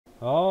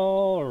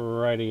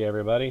Alrighty,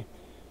 everybody.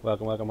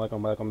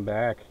 Welcome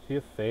back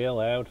to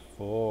Fallout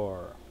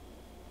 4.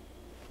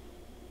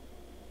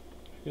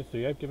 You can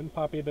see I've given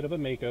Poppy a bit of a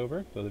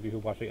makeover. Those of you who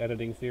watch the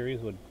editing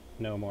series would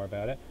know more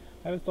about it.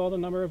 I've installed a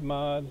number of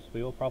mods.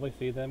 We will probably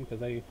see them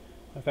because they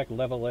affect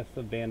level lists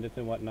of bandits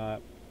and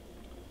whatnot.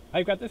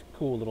 I've got this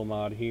cool little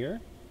mod here,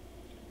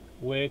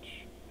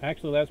 which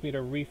actually allows me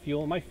to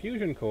refuel my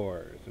fusion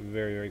cores.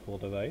 Very, very cool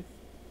device.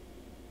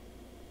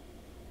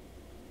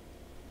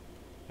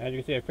 As you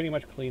can see, I pretty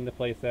much cleaned the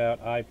place out.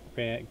 I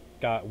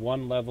got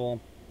one level,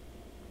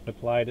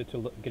 applied it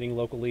to getting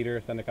local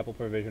leaders, sent a couple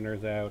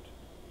provisioners out.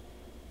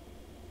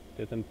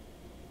 Did some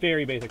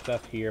very basic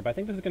stuff here, but I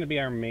think this is going to be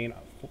our main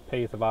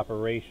pace of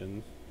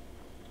operations.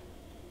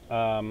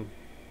 Because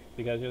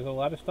there's a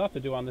lot of stuff to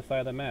do on this side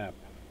of the map.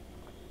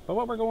 But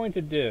what we're going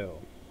to do,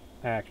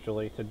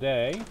 actually,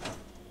 today,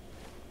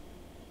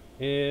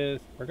 is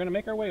we're going to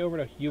make our way over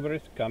to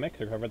Hubris Comics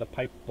to cover the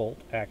pipe bolt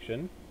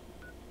action.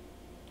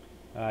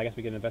 I guess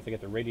we can investigate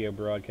the radio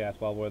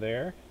broadcast while we're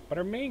there. But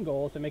our main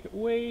goal is to make it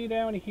way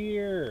down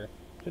here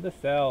to the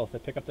south to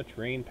pick up the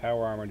train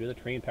power armor, do the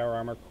train power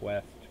armor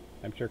quest.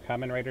 I'm sure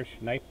Common Rider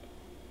Snipe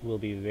will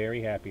be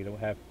very happy to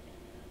have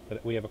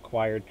that we have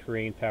acquired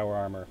train power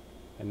armor,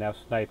 and now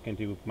Snipe can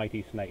do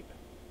Mighty Snipe.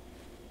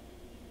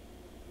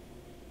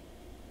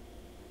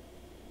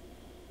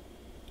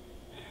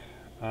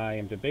 I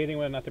am debating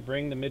whether or not to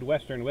bring the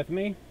Midwestern with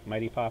me,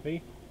 Mighty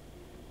Poppy.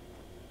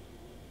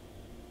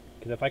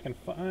 Because if I can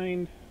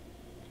find...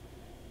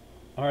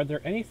 Are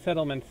there any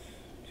settlements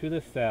to the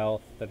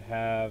south that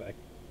have a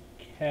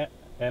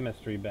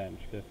chemistry bench?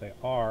 Because if they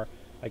are,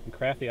 I can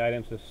craft the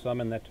items to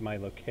summon that to my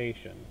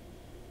location.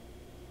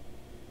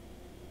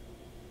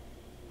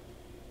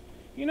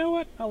 You know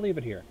what? I'll leave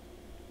it here.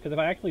 Because if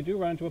I actually do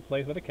run into a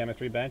place with a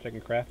chemistry bench, I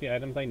can craft the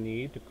items I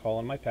need to call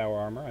in my power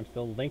armor. I'm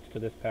still linked to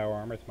this power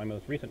armor. It's my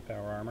most recent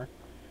power armor.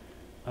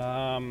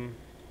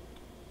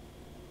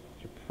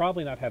 Should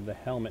probably not have the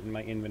helmet in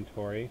my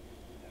inventory.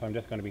 If I'm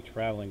just going to be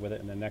traveling with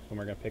it, and the next one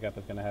we're going to pick up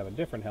is going to have a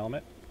different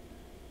helmet.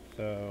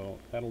 So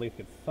that'll at least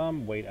get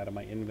some weight out of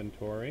my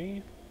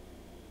inventory.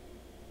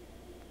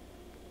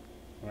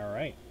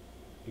 Alright.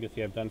 You can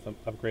see I've done some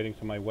upgrading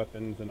to my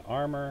weapons and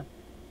armor.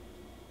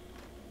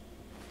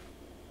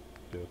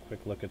 Do a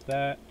quick look at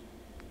that.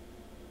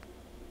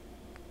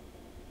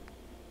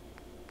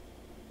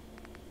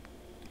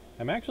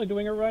 I'm actually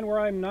doing a run where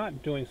I'm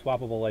not doing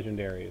swappable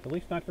legendaries, at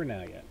least not for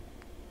now yet.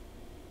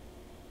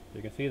 So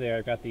you can see there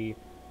I've got the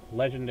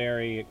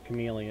legendary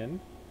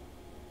chameleon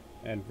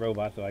and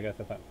robot, so I guess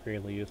that's not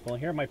really useful. And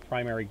here are my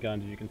primary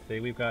guns. As you can see,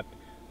 we've got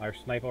our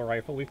sniper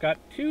rifle. We've got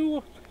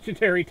two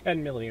legendary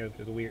 10mm, which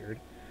is weird.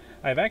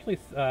 I'm actually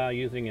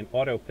using an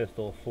auto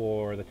pistol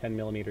for the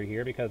 10mm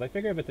here because I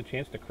figure if it's a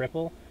chance to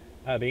cripple,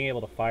 being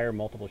able to fire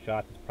multiple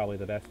shots is probably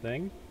the best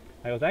thing.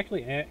 I was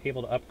actually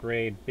able to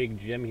upgrade Big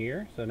Jim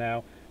here, so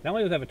now not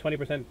only does it have a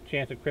 20%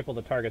 chance to cripple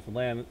the target's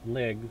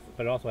legs,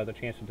 but it also has a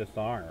chance to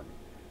disarm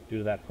due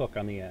to that hook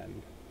on the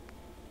end.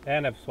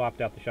 And I've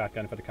swapped out the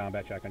shotgun for the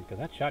combat shotgun because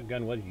that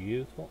shotgun was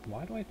useful.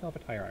 Why do I still have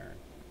a tire iron?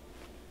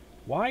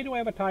 Why do I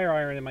have a tire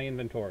iron in my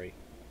inventory?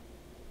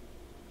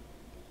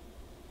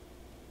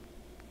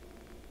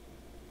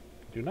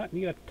 Do not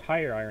need a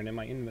tire iron in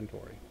my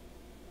inventory.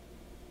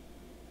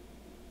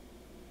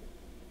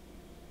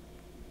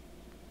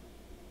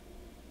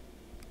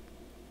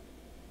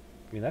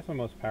 I mean, that's my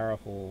most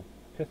powerful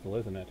pistol,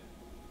 isn't it?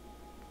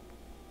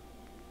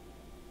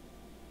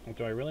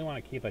 Do I really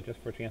want to keep it just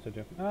for a chance to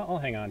do... I'll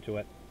hang on to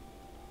it.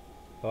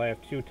 So I have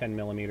two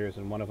 10mm,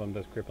 and one of them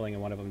does crippling,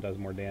 and one of them does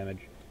more damage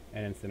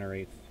and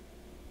incinerates.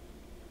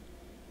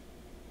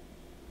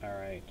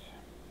 Alright.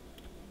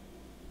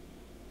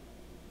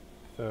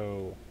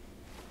 So...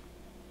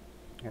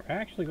 we're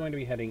actually going to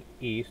be heading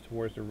east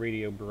towards the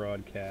radio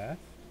broadcast.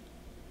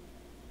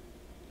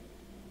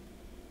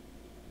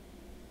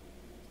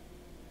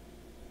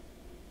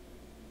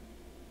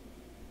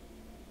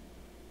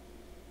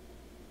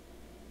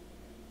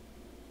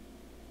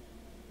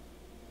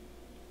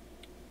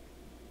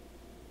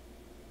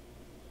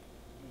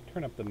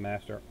 Turn up the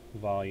master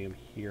volume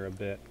here a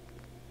bit,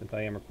 since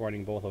I am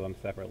recording both of them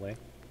separately.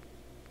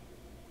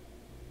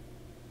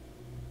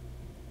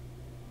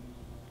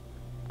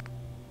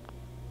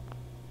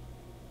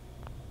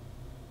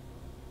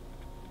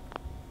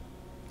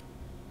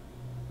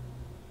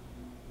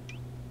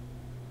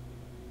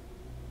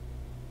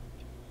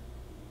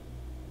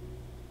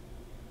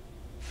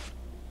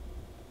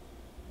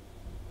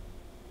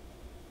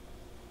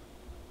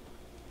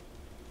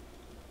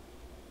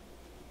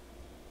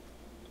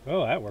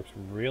 Oh, that works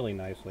really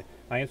nicely.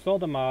 I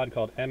installed a mod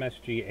called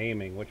MSG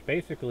Aiming, which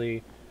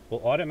basically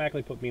will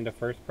automatically put me into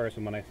first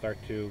person when I start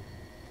to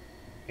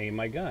aim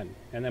my gun.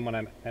 And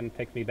then and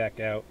takes me back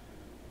out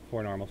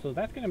for normal. So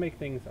that's going to make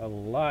things a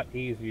lot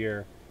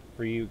easier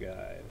for you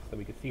guys. So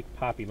we can see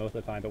Poppy most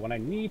of the time. But when I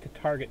need to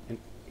target and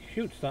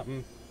shoot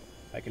something,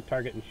 I can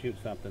target and shoot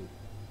something.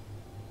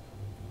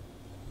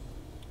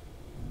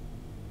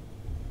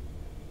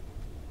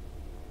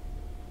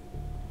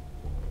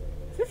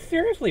 Is this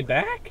seriously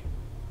back?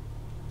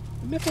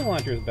 missile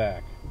launcher's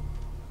back.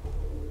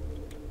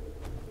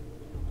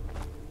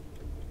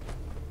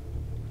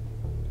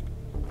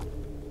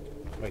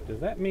 Wait,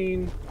 does that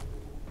mean...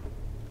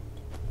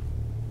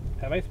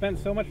 Have I spent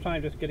so much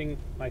time just getting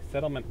my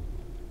settlement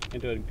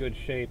into a good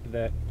shape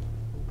that...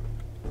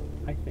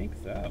 I think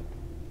so.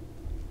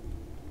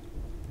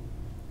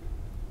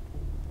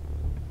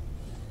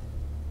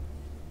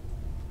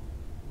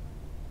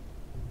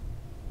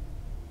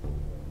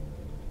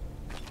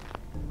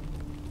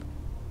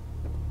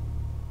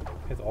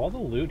 Has all the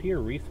loot here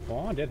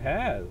respawned? It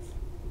has.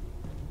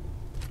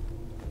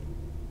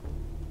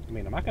 I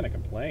mean, I'm not going to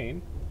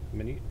complain.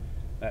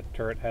 That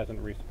turret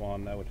hasn't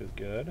respawned though, which is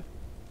good.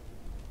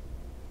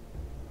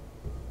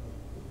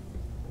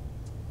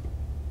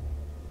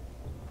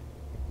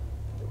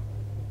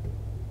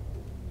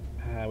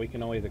 We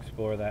can always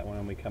explore that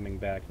when we're coming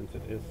back, since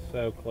it is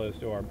so close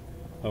to our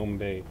home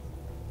base.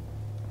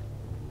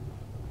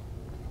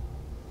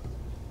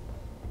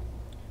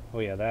 Oh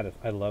yeah, that is...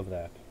 I love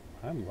that.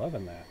 I'm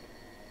loving that.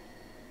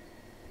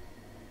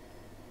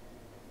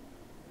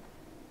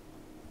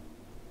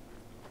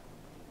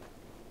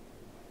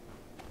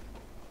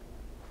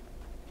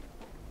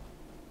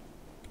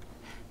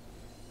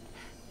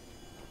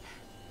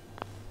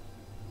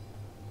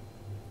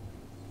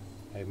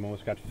 I've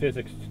almost got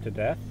physics to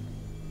death.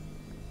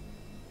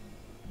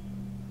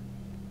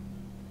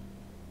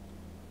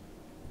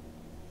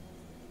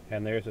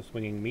 And there's a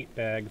swinging meat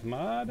bags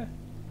mod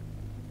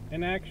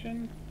in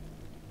action.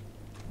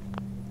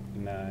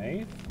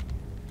 Nice.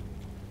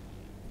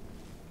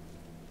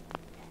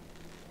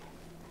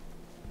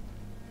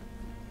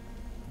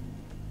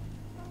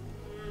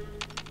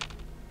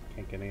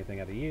 Can't get anything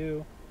out of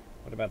you.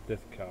 What about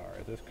this car?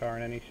 Is this car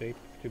in any shape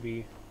to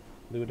be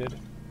looted?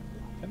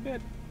 A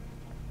bit.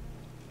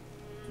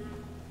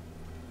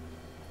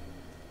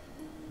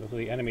 Those are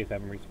the enemies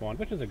haven't respawned,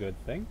 which is a good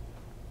thing.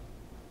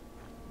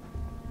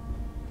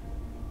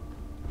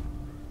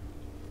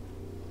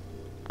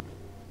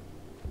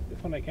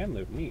 This one I can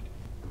loot. Neat.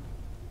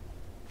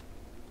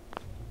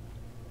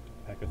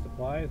 Pack of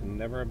supplies,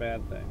 never a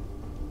bad thing.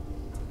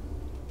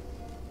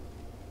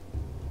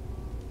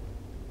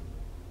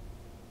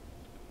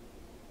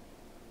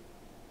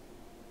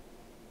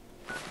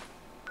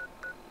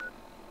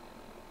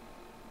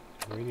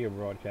 Radio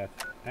broadcast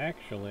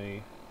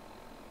actually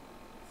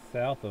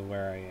south of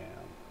where I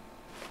am.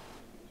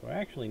 So I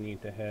actually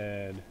need to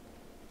head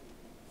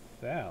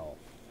south.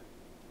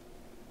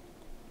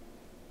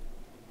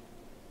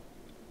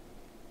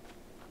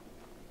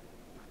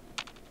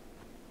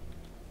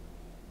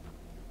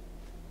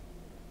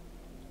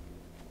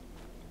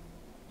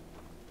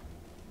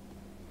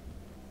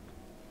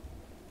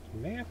 I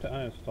may have to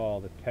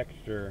uninstall the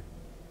texture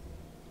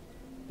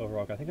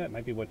overall. I think that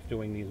might be what's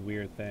doing these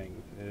weird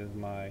things, is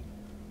my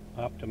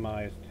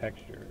optimized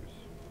textures.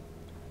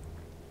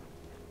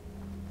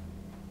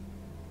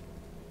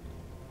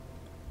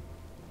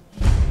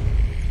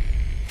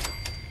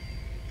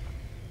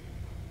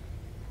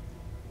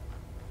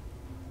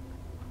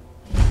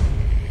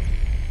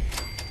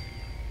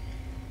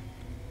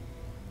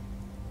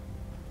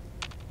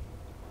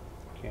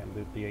 Can't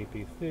loot the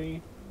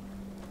APC.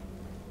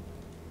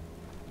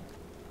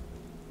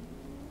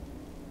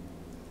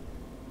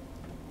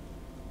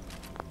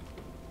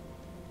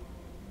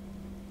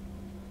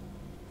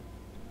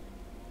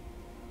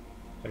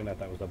 Second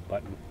that was a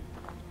button.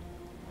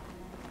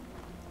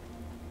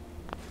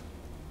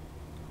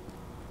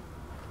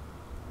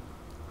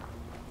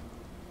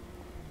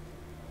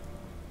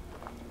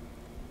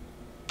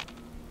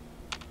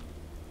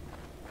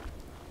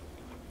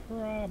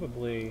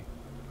 Probably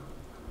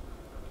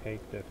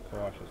take this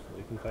cautiously,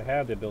 since I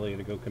have the ability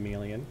to go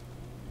chameleon.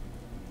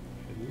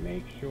 Should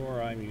make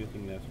sure I'm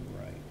using this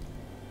right.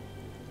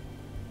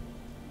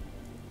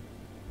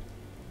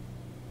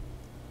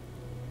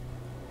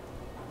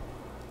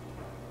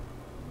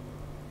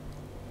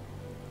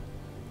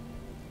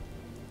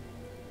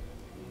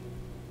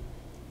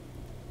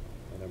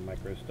 Another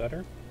micro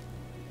stutter.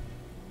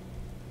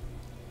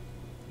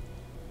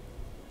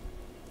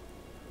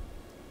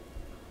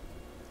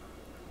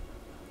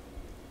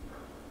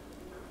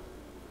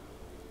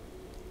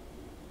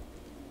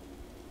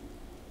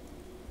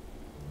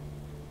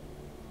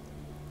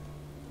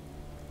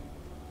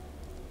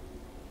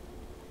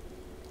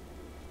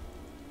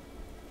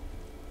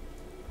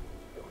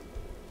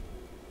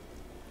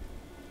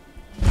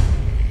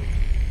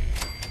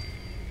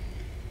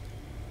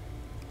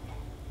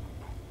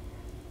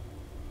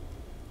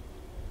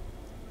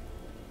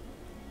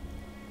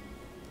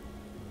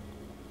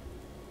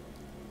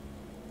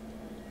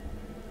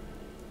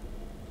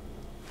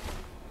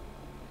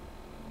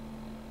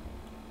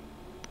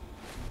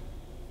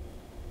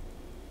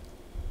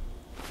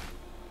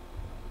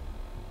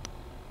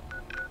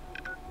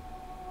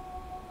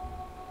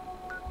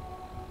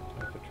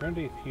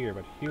 Trinity's here,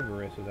 but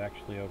Hubris is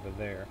actually over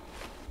there.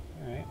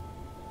 Alright.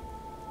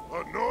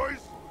 A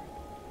noise?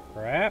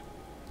 Crap.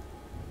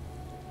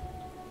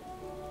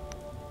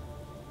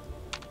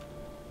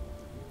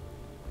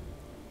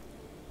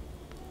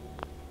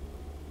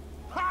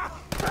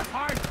 Ha!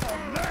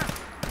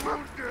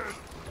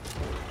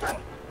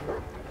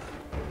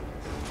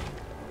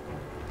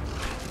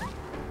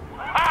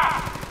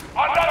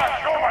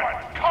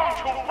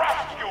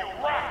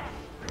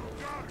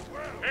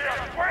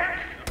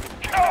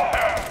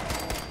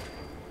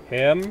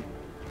 Him.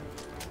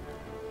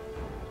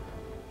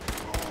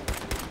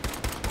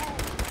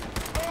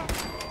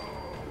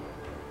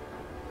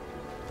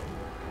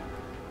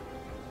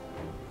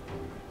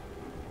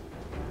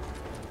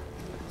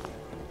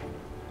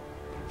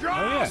 Oh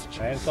yeah,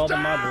 I installed a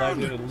mod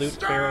to loot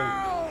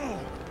feral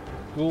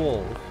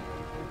ghouls.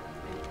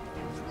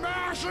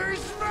 Smashing!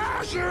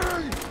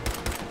 Smashing!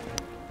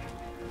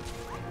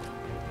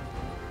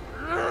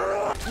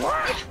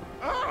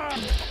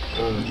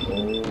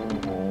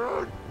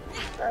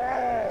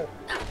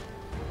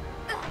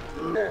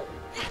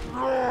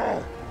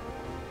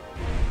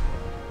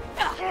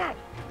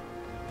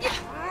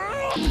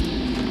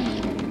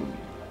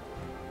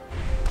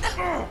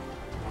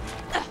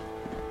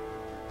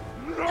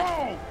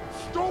 No!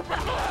 Stupid!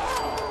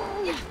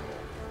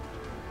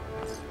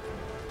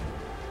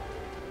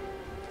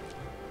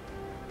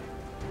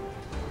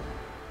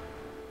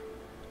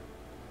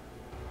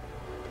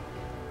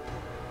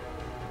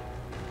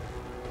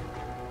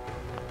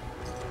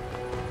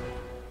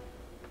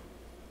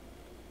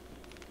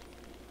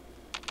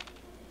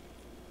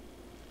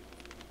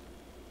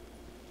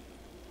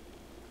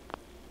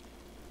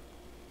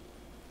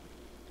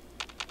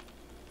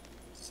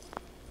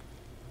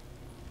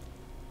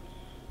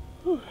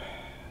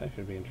 That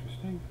should be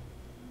interesting.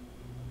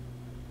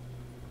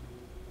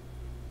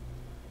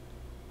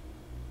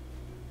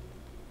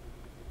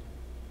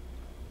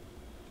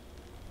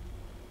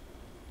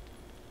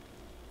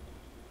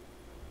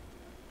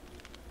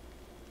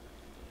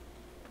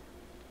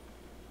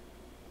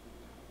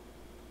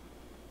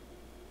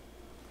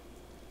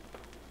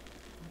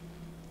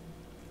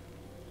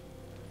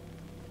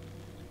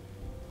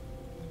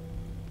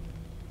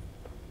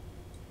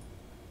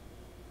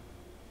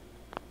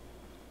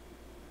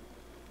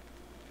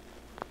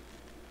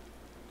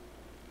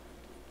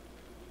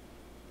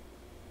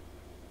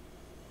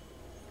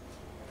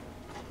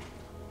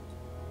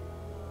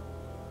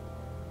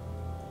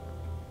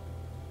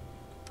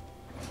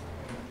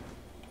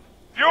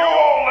 You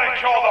only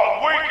kill the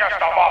weakest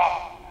of us!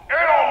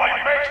 It only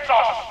makes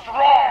us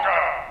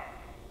stronger!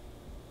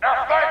 If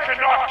they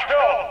cannot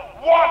kill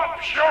one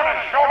puny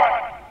human,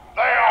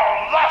 they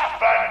are less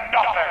than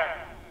nothing!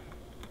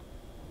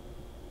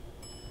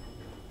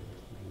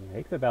 He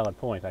makes a valid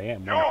point. I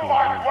am You one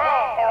fight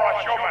well for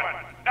a human!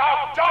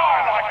 Now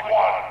die like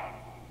one!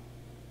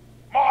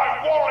 My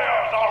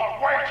warriors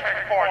are waiting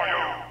for you!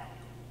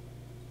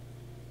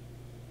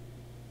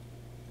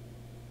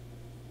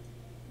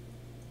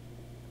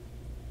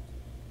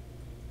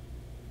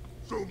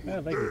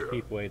 Well, they can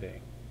keep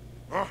waiting.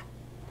 Huh?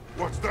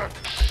 What's that?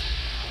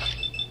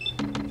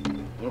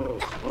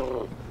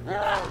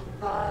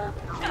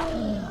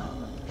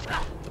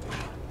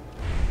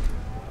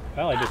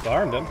 Well, I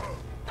disarmed him.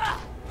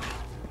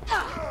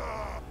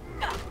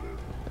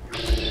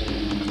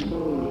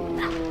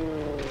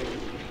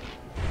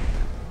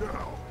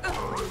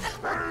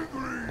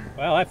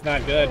 Well, that's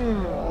not good.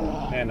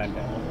 And I'm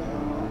dead.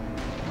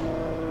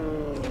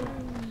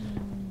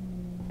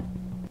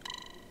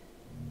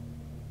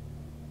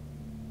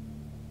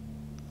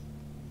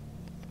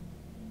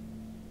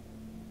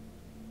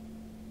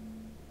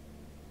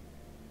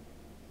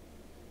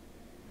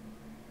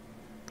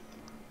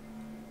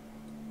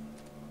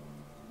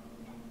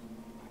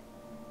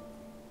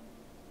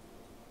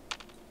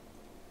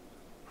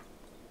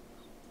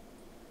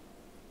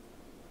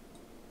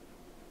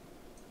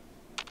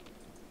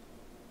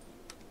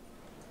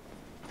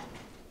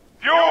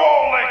 You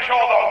only kill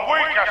the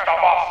weakest of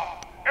us!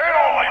 It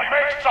only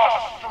makes us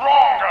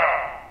stronger!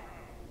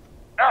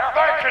 If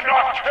they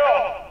cannot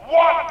kill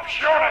one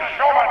puny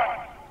human,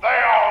 they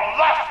are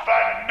less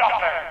than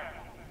nothing!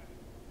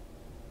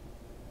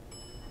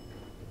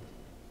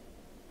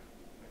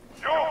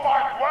 You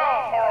fight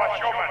well for a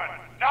human!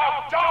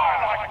 Now die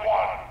like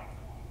one!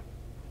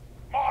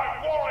 My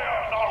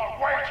warriors are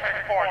waiting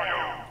for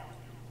you!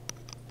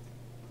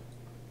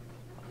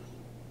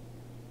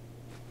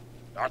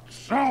 That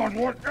sound,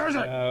 what is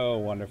it? Oh,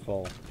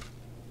 wonderful.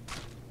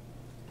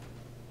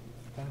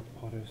 Stop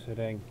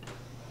auto-sitting.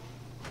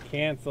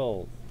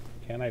 Cancels.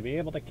 Can I be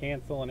able to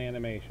cancel an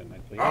animation?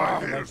 I'd I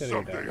like hear to do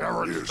something. that.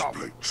 Aaron, stop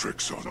playing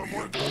tricks on me.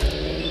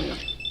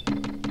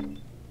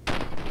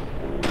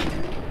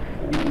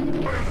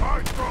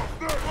 Hide from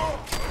them!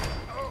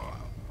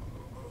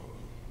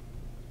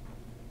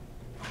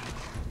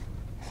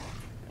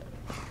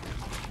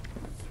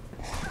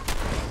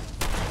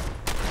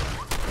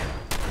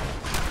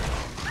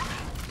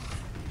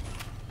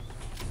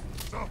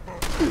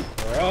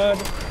 Run!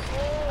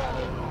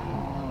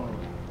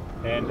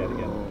 And dead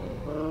again.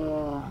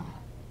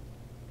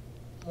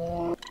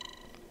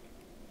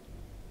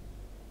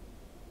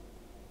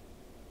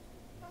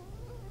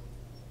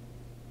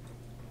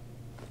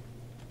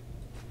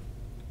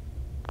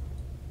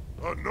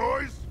 A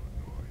noise?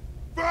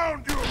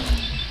 Found you!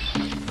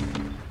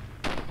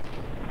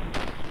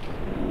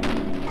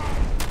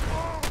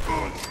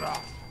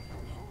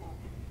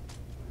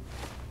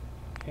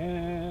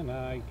 Can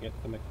I get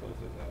some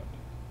explosives out?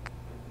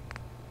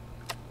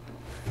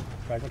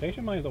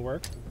 Fragmentation mines will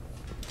work.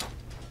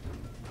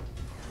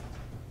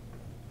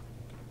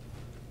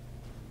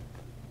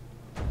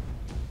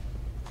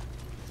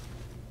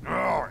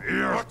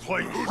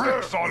 play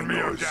tricks on me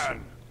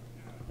again!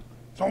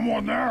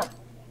 Someone there?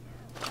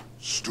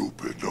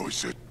 Stupid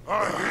noise it.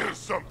 I hear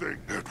something.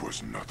 It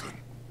was nothing.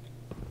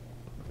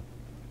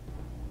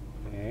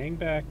 Hang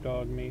back,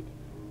 dog meat.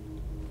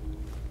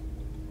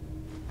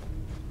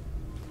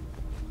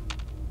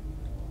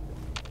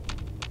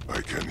 I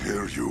can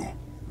hear you.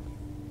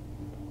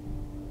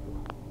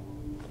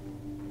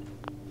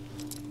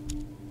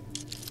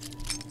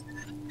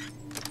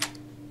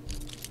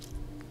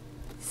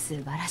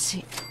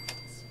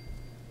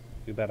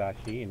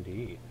 Subarashi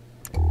indeed.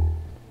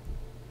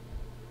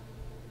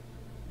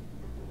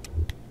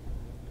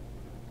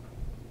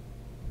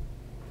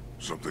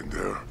 Something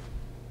there.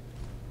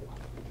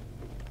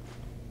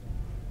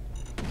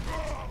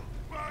 Oh,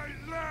 my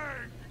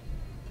leg!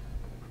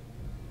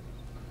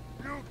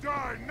 You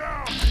die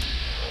now!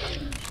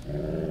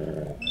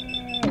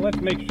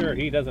 Let's make sure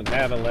he doesn't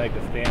have a leg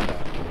to stand on.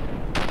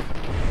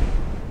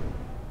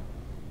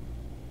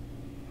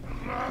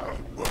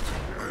 What?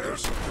 I hear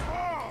something.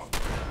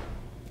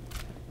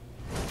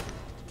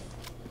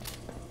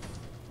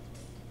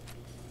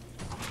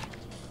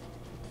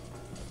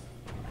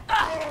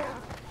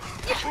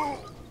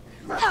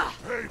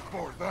 Pay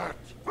for that!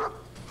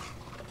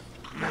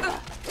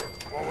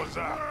 What was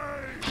that?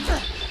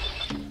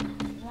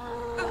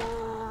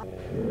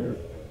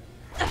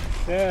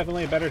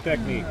 Definitely a better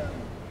technique.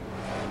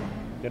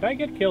 Did I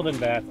get killed in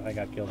bats? I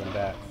got killed in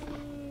bats.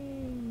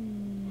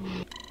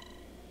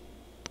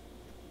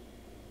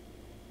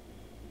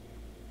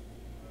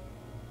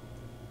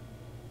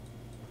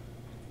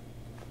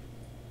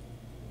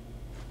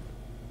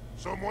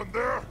 Someone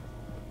there?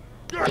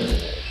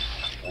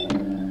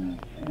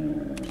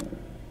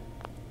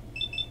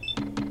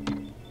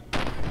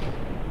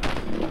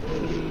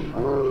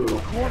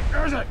 What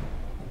is it?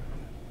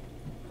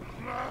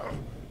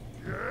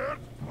 Get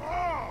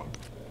off!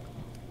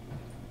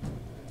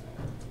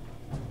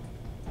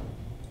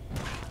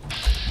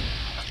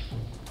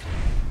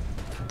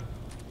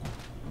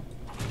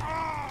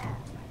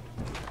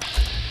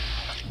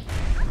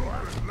 Go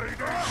ahead and lay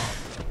down.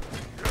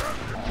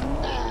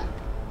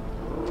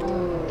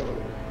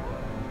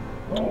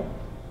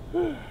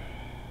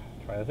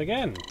 Try this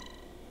again.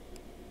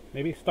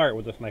 Maybe start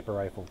with the sniper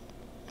rifle.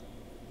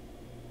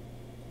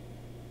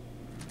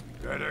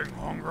 Getting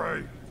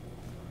hungry.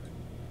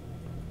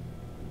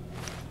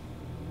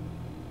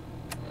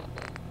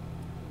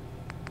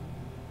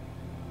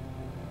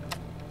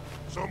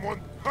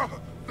 Someone...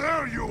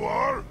 there you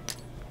are!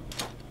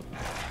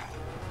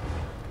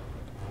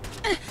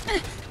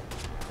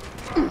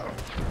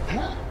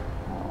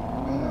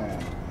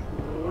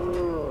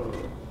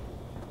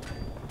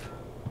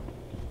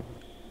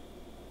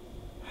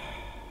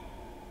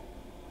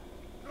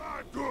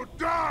 Time to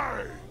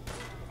die!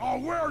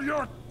 I'll wear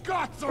your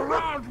guts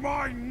around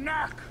my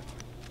neck!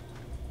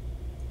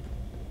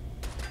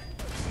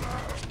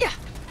 Yeah.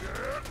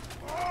 Get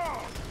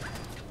off!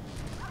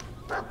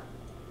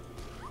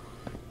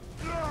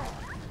 No!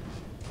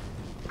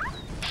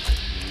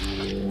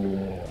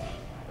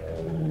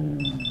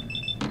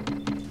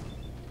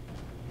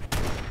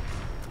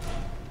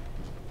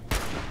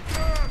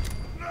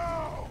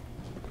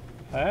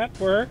 That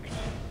worked.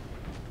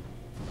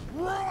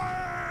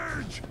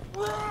 Rage!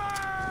 Rage!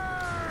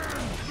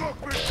 Look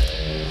me!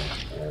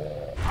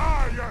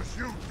 Ah, yes,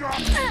 you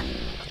dumb!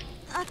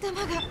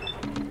 頭が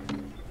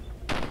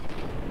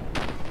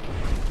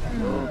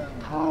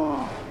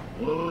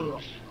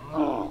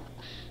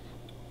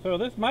So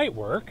this might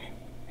work,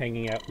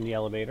 hanging out in the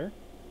elevator.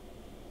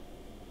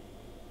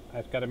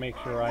 I've got to make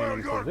sure I'm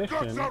in Your guts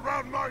position.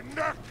 around my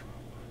neck!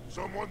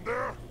 Someone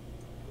there?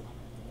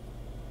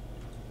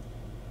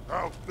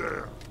 Out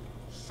there.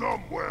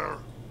 Somewhere.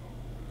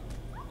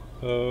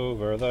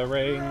 Over the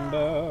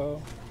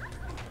rainbow.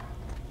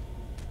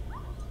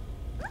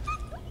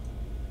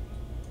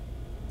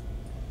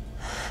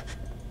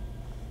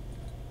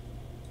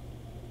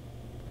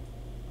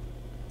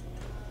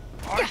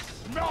 I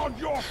smelled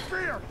your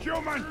fear,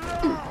 human!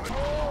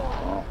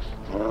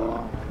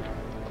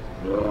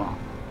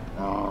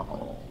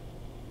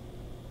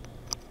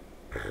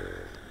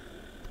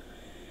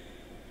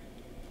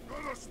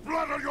 Gonna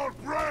splatter your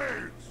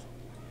brains!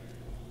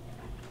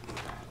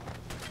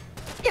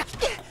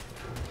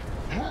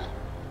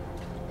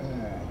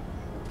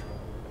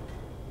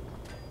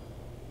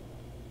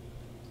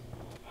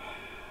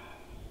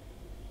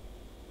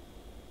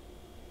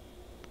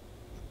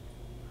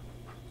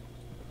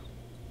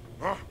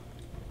 Huh?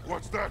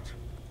 What's that?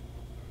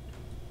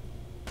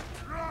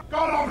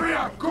 Gonna be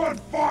a good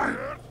fight!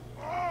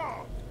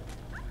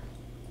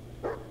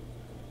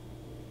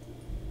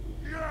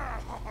 Yeah!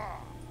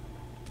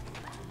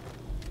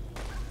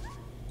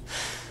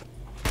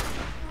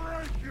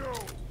 Break you!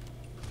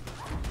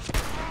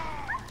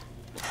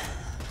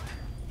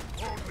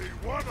 Only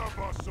one of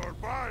us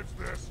survives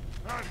this,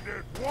 and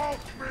it won't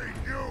be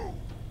you!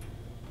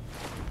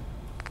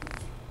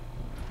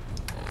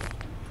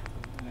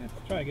 Let's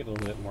try to get a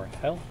little bit more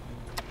health.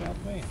 Shall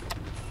we?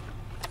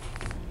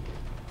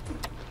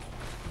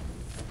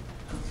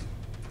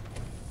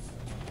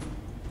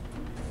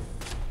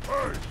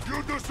 Hey,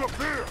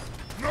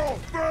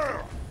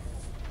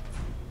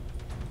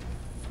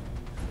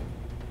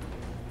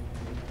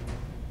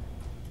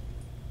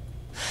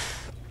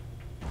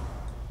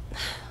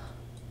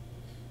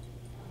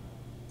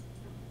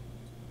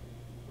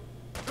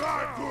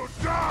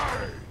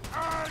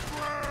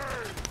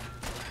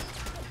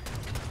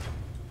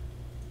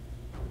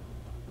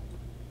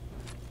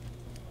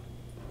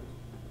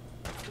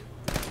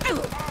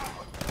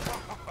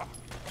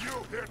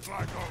 hit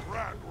like a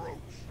rat roach.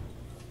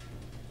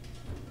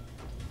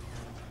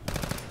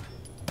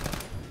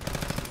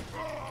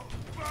 Oh,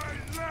 my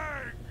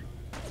leg!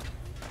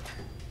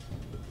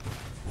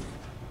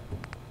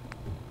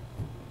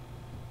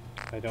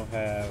 I don't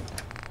have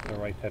the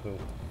right type of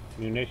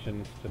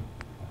munitions to...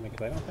 I mean,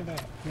 'cause I don't think I...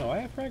 No, I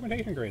have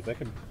fragmentation grenades. I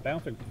could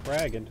bounce a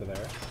frag into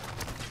there.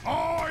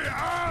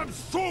 I am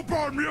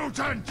super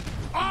mutant!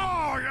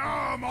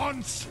 I am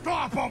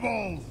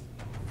unstoppable!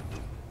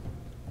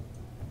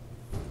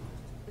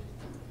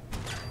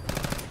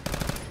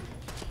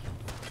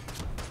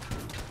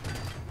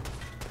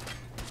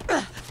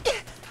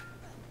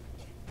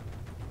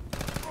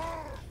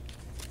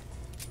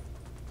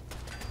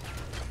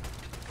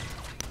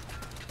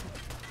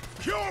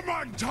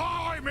 Human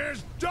time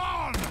is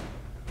done!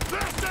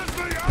 This is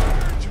the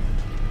end!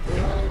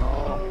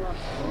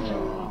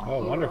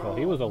 Oh, wonderful.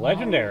 He was a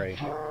legendary.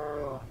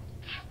 Time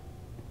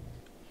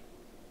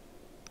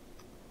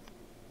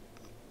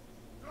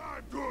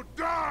to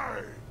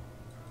die!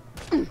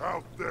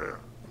 Out there,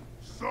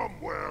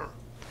 somewhere.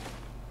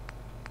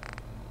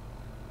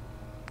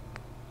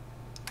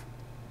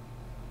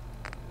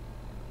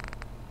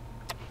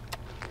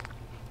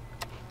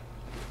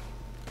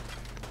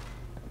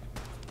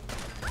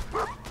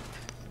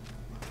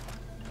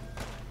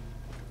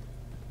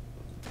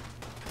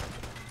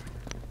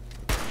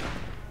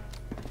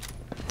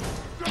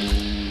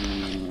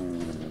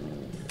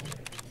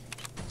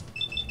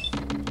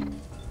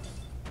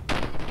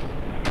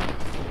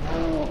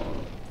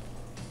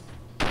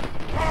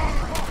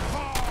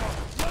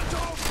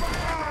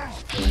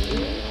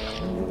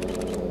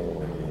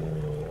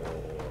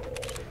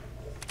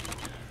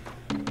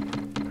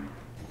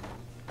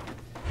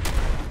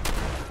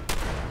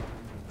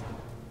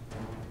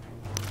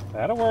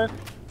 That'll work.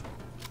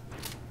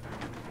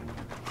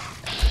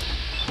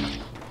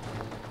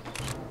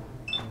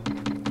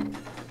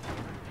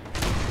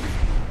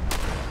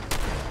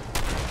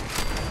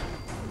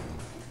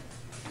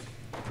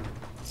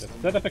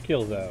 Just set up a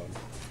kill zone.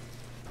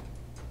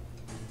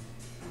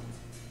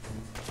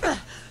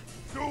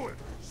 Do it!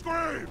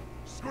 Scream!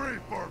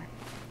 Scream for me!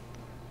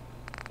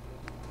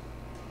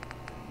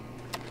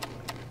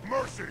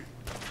 Mercy!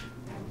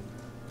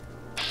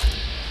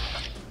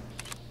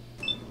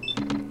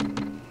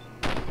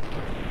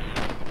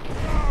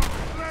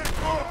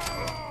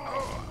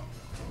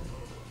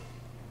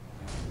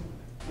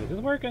 This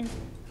is working.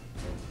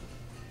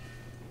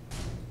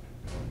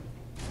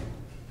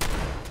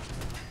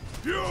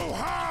 You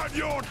had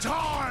your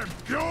time,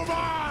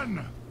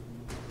 human!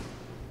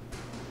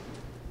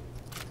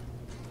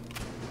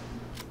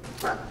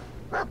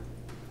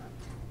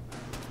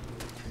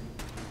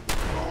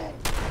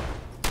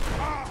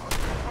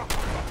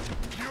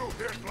 You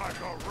hit like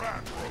a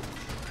rat roach.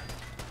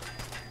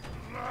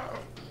 Now,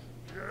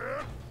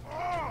 get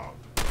off!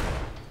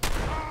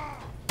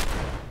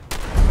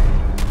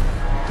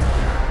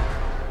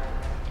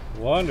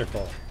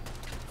 Wonderful.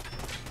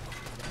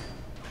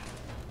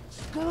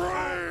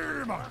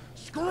 Scream!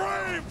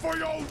 Scream for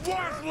your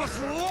worthless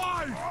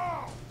life!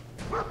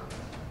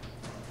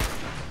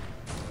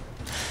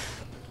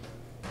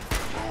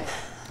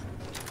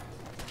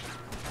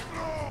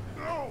 No,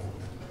 no!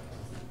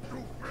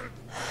 Stupid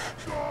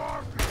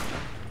dog!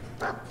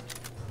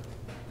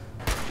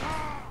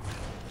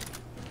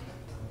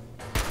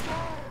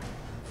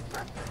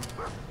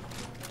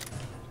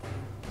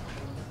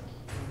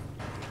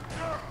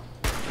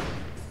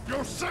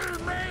 You see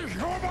me,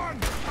 human?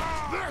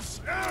 This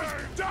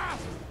is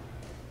death!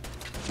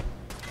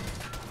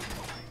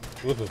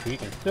 Ooh, he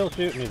can still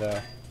shoot me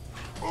though.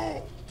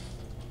 Oh.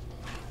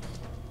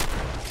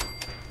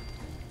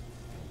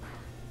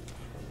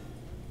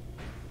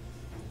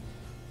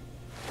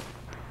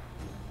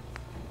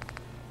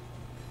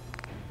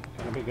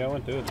 Gonna be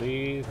going through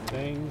these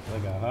things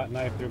like a hot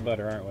knife through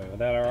butter, aren't we?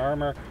 Without our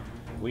armor,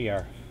 we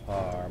are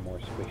far more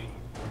squishy.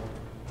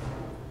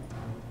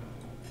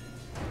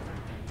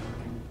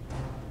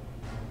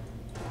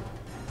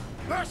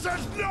 This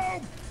is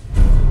no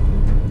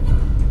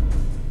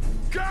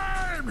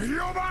game,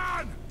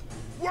 human!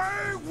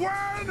 We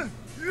win,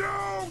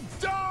 you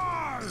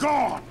die!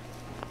 Gone!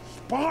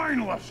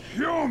 Spineless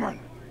human!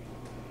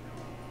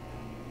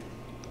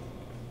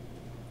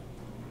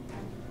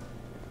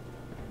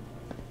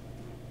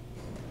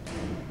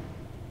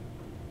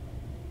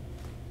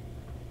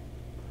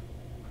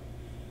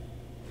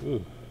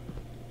 Ooh.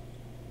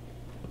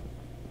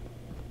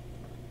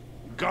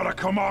 Gotta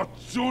come out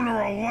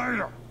sooner or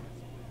later!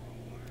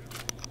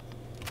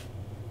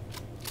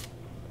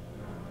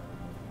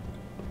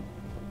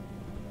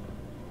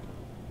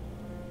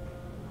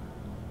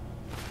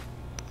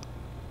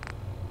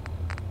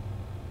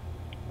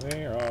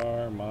 Where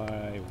are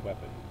my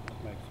weapons?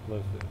 My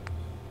explosives?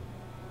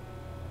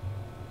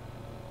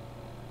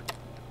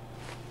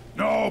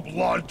 No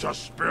blood to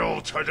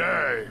spill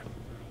today!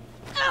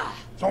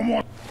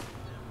 Someone...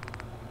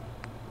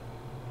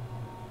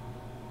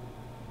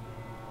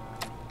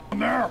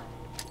 there!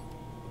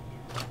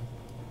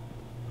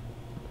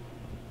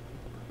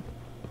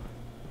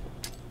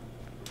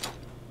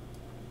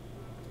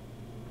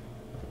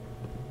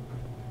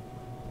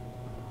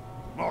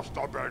 must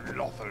have been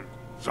nothing.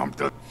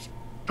 Something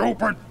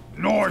stupid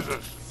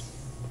noises.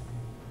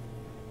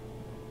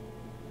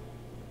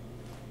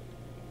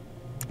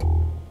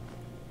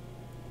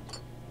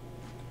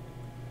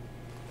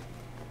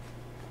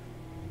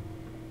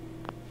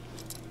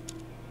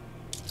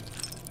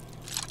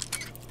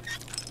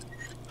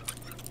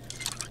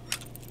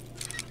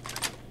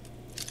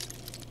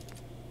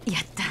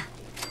 Yatta.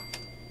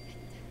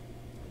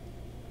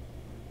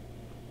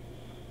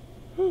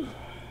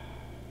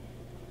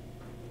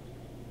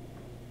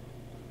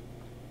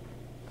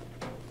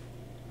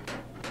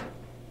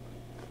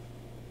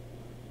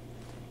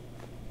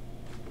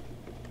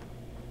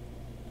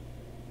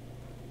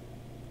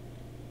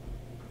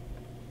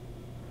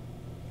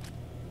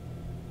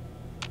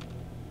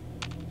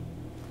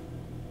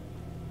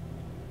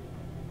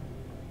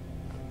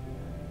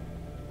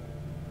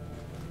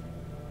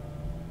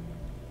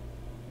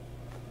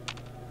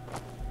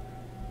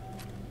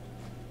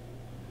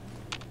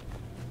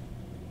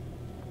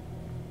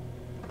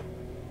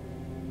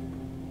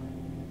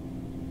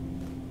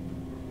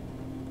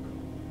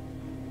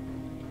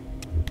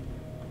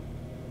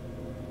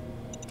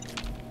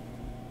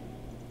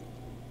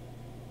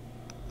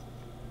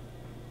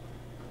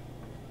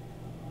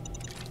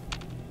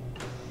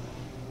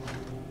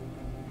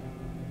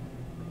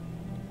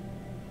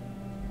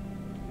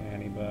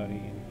 Anybody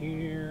in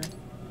here?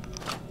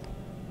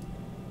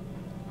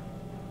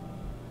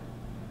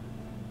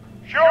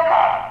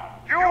 Human,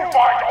 you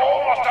fight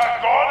almost as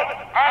good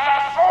as a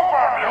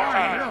super I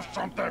mutant. hear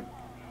something.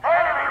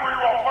 Maybe we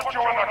will put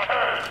you in the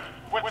cage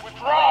with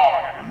strong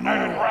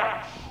and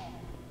rats.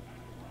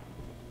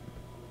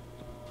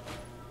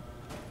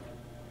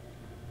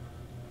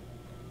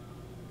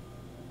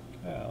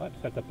 Well, that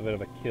sets up a bit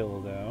of a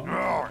kill, though.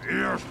 Oh,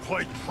 ears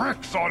play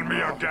tricks on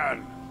me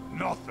again.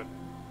 Nothing.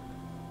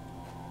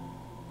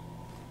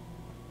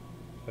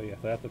 So yeah,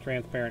 so that's a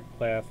transparent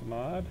class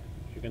mod,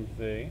 as you can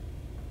see.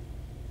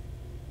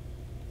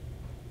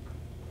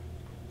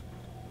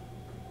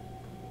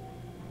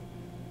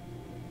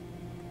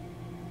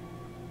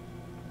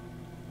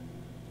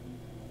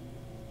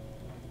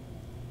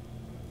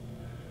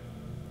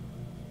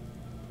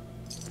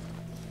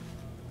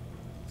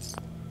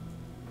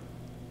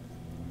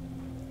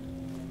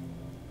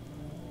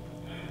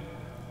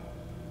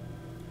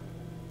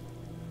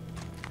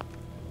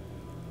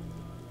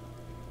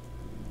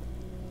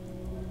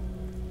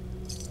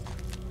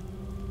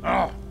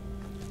 Ah,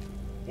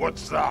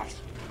 what's that?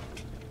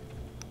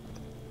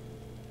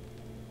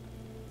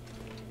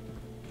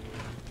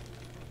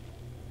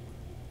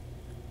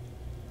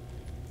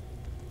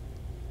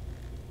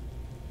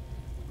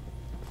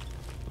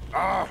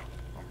 Ah,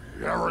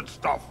 I'm hearing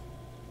stuff.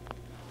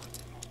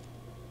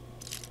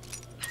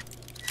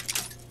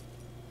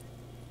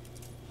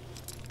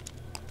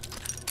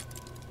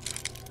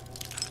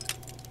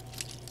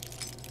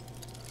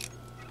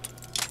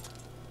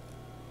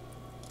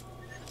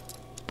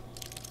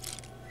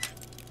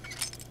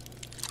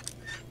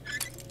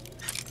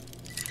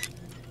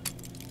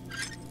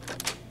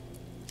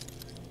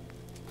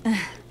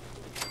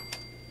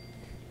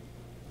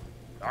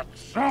 That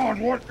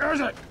sound, what is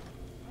it?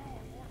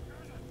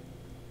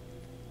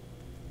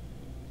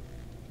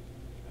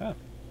 Huh.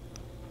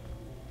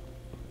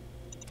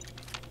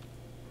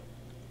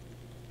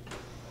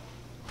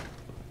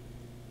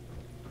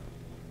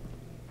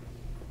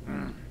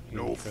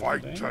 No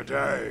fight Interesting.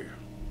 today.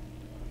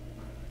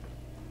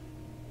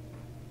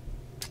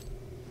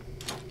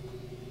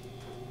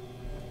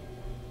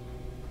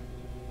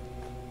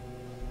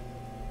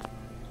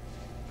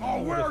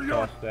 I'll wear just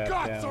your toss that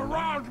guts down.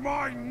 around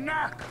my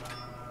neck!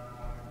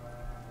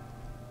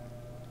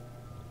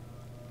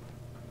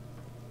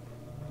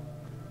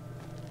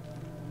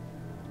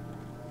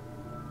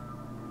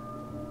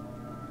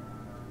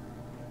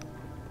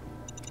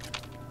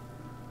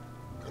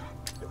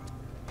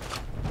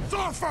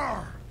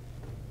 Suffer!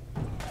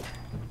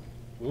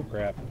 Ooh,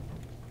 crap.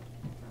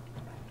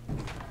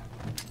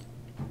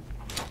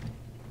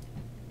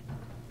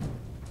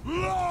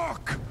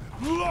 Look!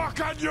 Look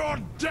at your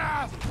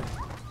death!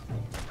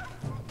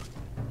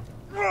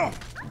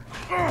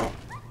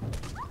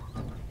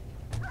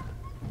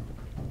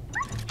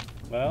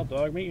 Well,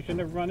 dog meat, you shouldn't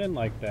have run in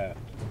like that.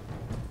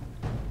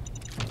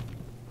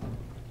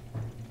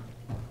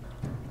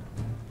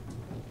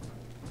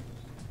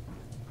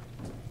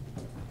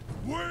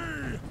 We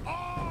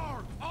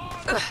are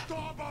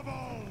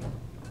unstoppable!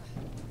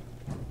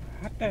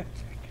 What the heck?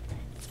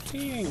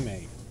 Seeing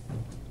me?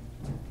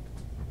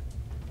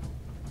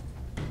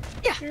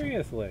 Yeah.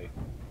 Seriously?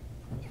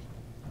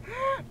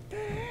 What the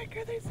heck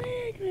are they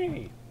seeing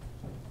me?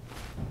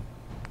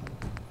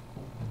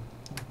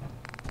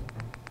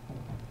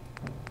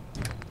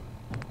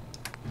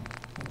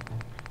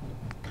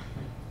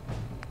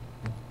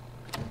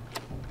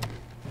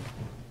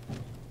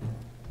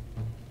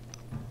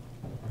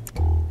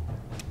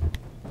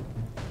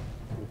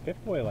 Pip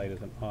Boy light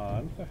isn't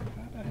on, so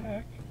how the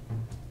heck?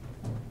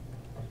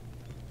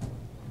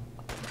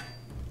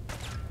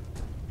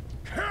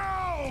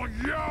 Kill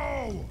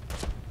you!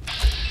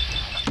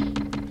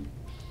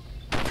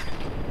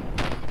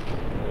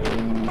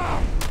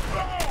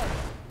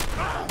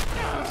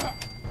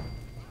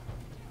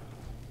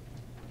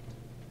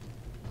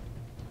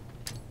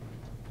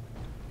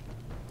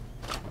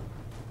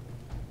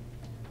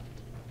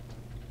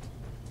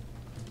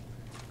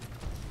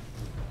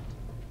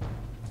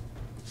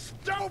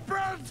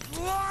 Stupid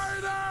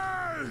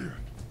lady!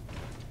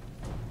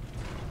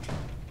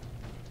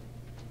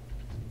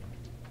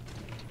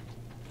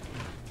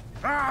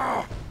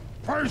 Ah!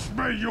 Face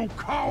me, you The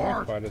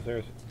coward! worst part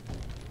is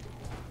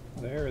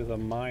there is a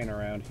mine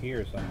around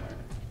here somewhere.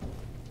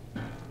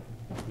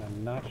 And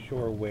I'm not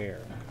sure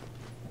where.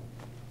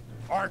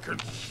 I can I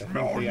think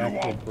smell they you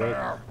actually up broke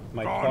there.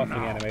 my Gone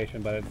tossing now.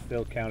 animation, but it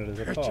still counted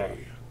as a toss.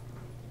 Pity.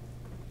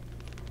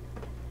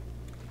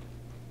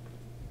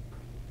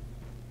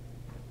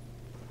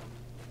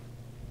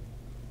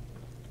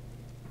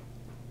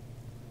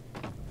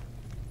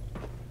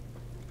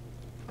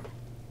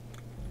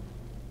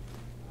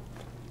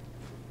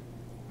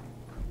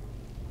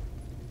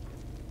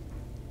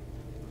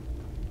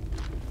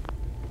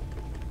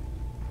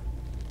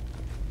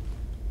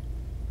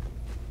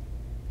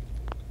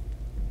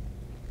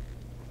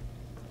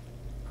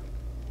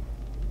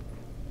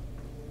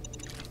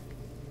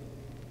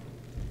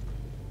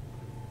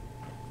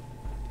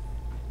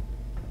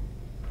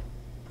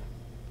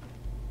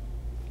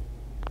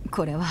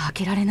これは開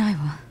けられない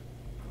わ。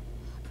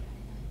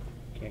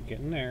 Can't get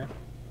in there.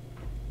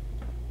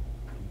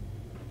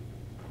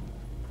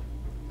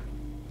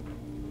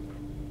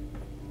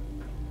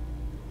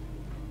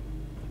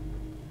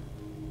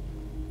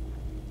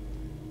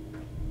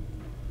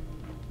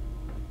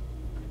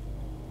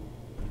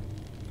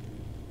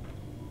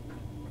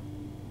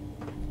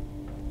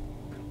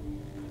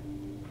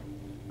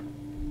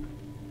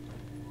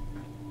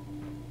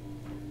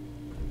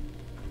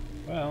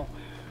 Well,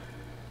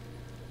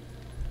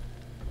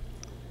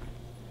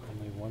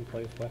 only one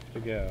place left to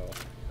go.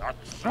 That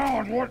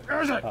sound, what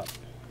is it? Up.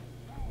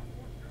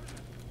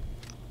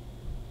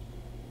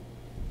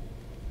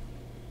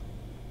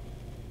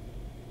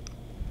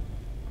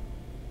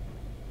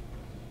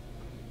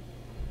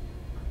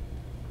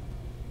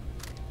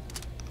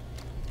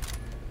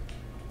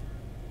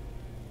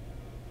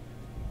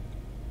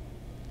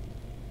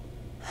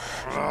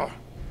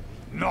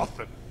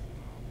 Nothing.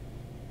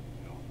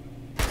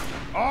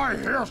 I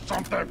hear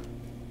something.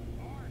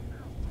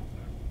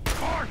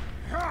 I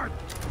heard.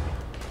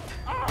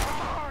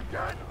 Ah,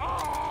 get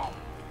off!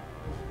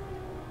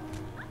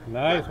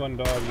 Nice one,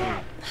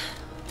 doggy.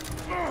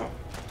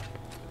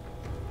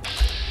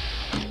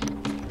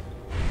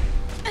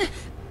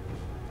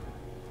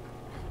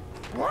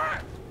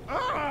 What?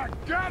 Ah,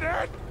 get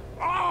it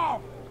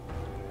off!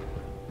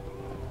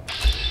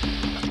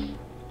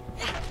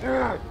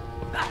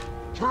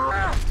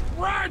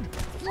 Red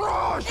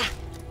frost!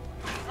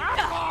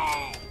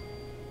 Ah!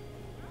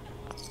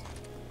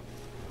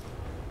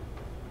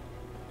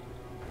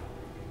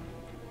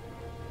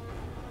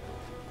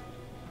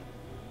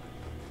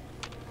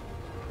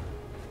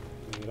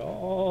 Need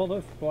all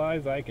the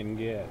supplies I can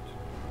get.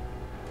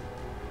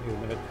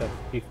 Even if it tests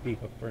safety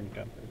of burn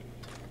comfort.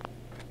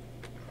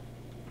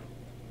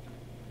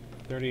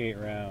 38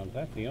 rounds.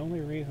 That's the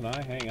only reason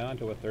I hang on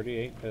to a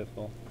 38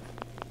 pistol.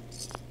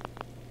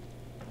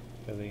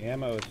 Because the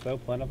ammo is so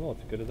plentiful,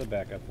 it's good as a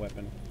backup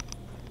weapon.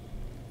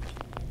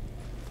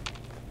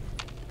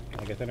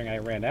 And considering I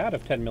ran out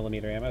of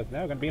 10mm ammo, it's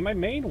now going to be my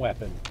main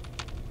weapon.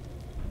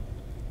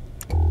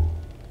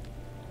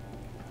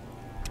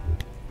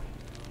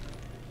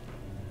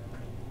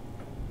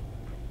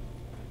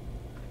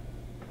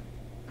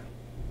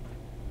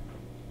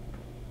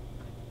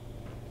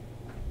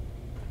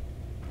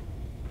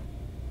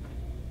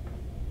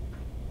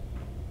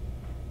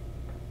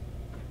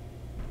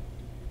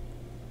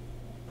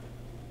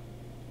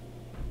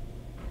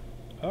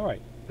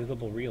 Alright,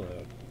 visible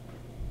reload.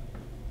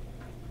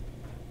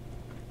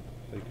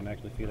 So you can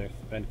actually see their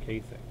spent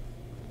casings.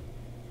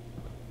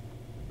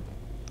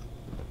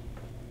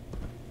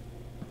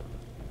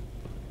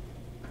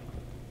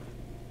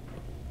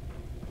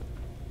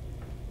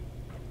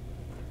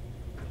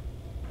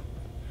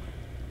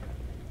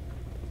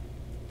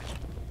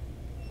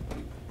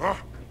 Huh?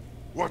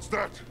 What's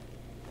that?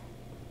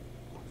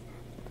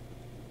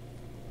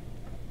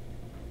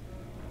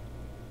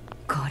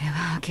 It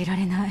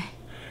can't.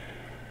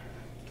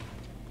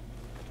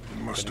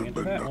 Must Couldn't have get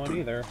to been that one nothing.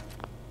 either.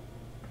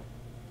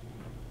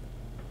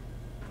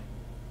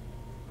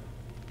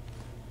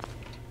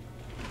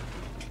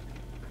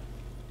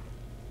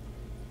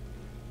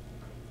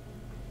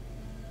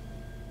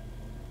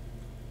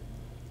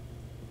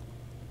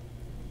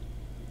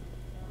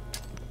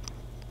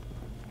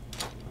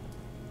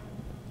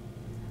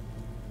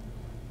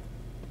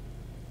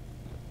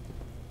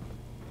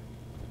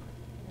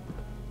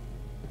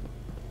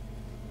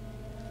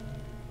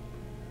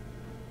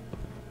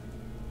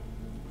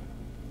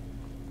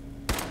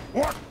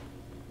 What?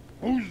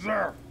 Who's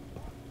there?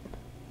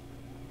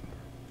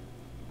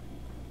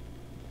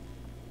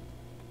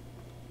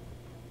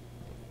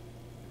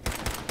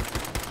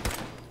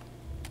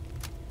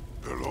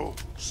 Hello?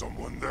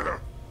 Someone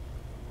there?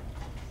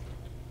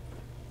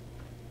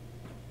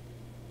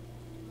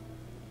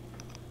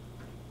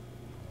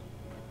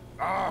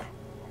 Ah,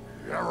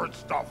 hearing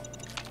stuff.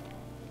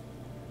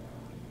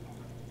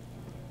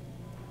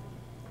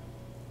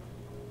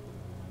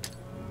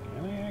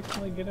 Can I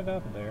actually get it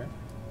up there?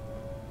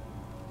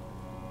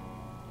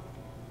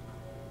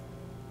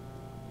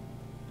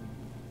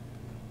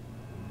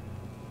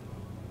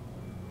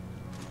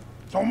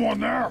 Someone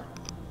there?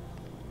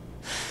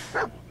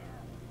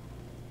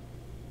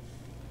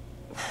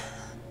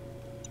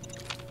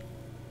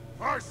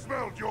 I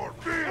smelled your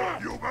fear,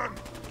 human!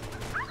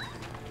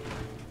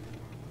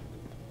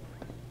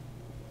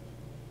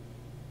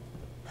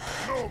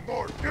 No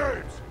more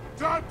games!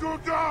 Time to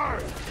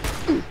die!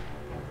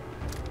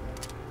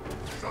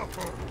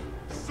 Suffer!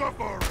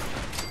 Suffer!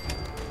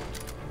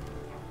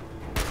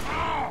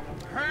 Ah!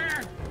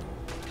 Hand!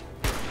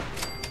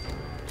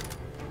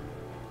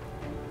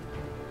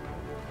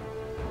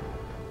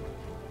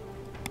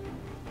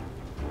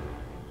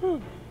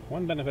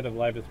 One benefit of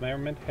live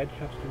dismemberment,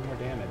 headshots do more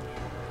damage.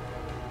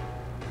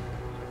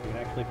 If you can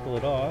actually pull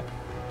it off,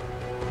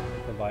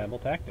 it's a viable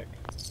tactic.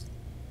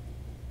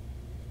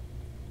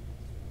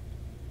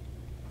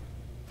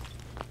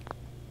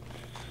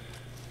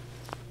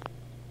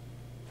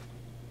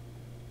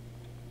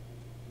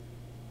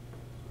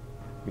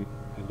 I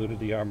looted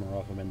the armor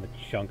off him and the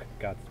chunk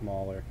got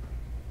smaller.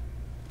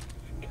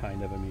 It's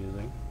kind of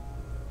amusing.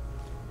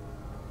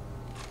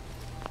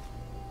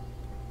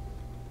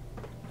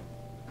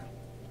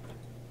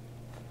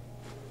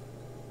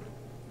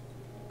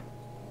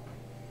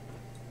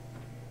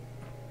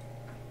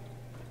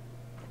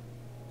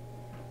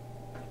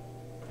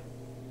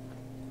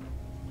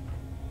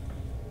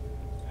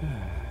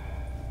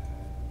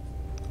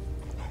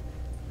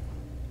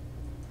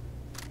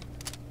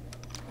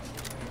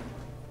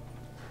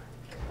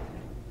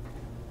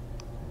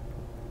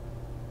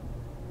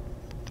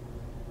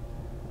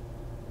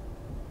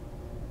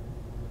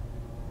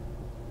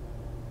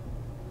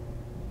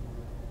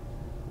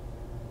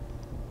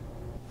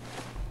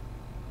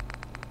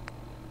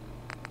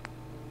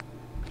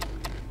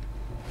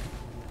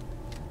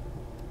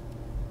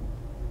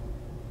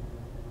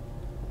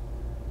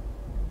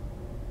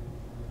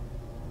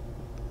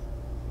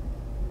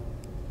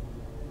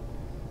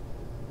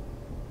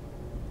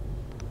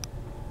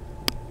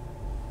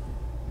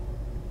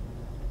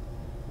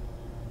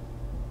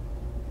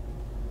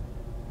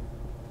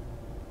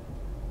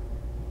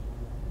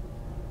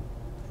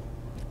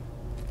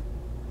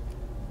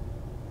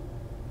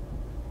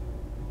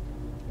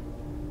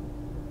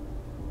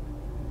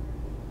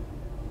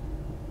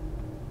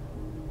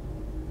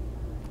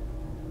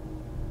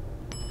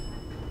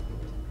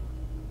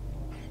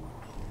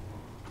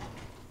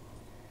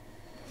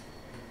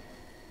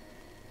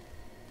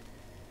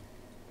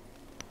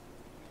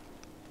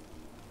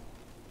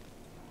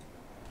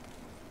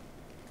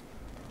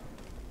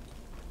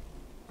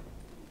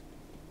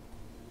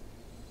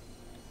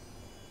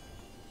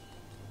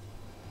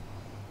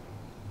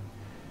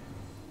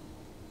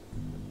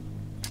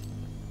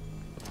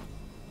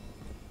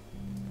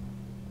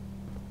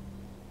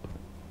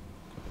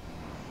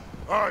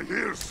 I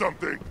hear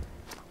something!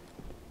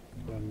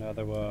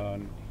 Another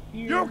one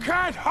here. You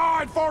can't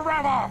hide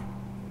forever!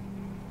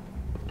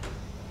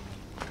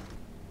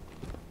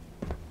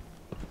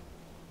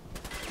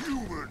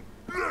 Human,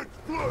 let's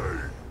play!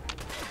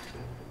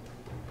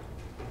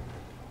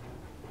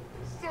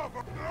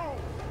 Suffer! No!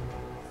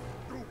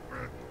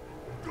 Stupid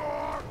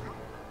dog!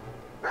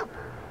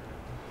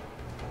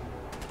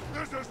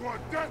 This is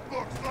what death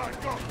looks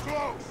like up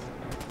close!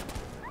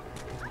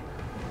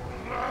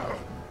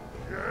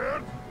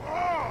 Get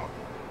off!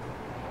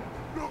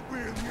 Look me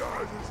in the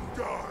eyes as you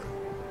die!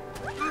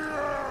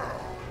 Yeah!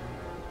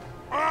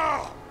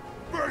 Ah!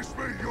 Face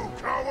me, you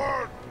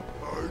coward!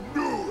 I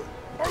knew it!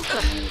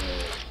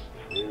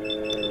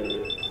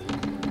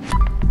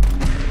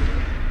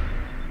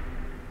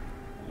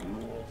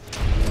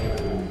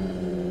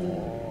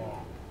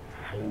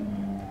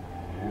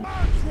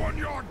 That's when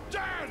you're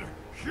dead!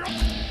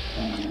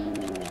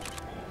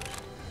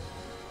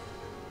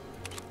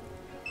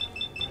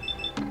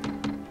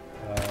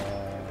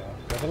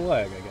 Go for the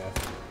leg, I guess.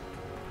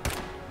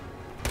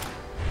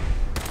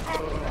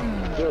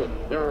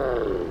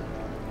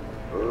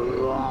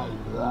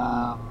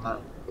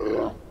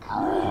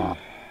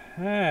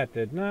 That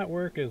did not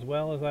work as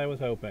well as I was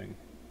hoping.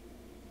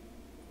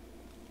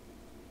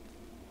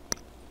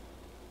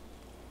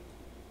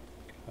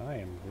 I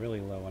am really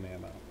low on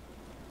ammo.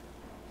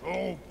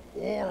 So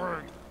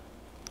boring.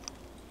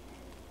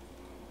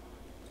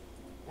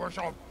 Wish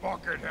a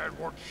buckethead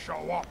would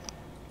show up.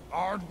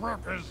 I'd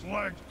rip his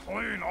legs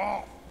clean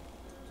off.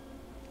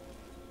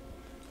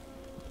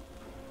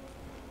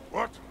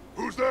 What?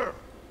 Who's there?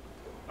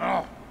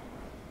 Ah.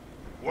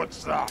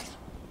 What's that?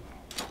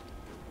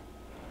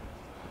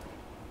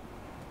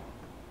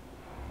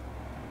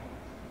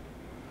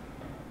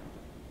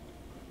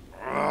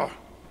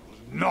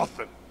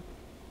 Nothing.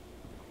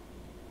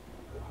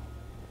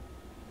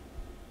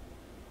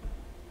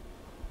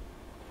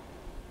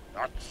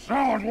 That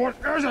sound, what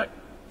is it?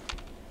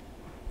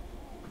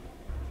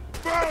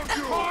 Found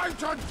you!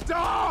 Time to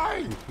die!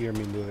 You hear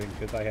me moving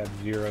because I have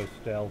 0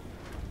 stealth.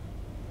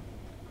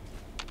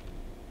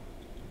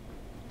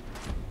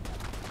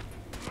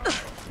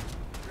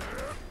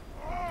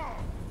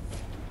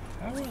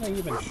 How are they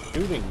even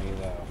shooting me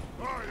though?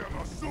 I am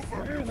a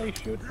super. Where are they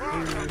shooting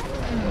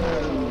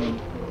me?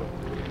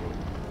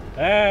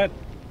 That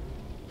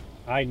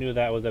I knew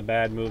that was a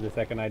bad move the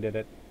second I did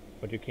it,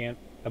 but you can't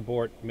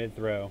abort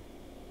mid-throw.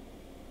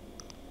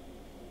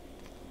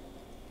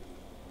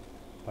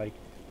 Like,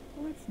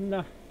 let's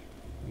not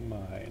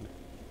mind.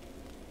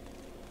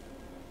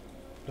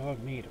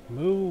 Dog meat,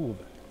 move!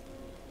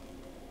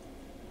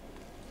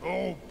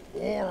 So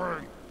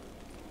boring.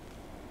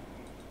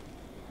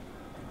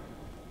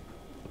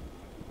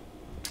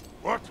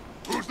 What?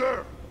 Who's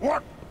there?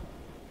 What?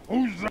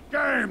 Who's the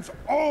game's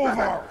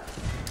over?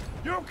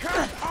 You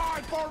can't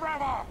hide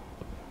forever!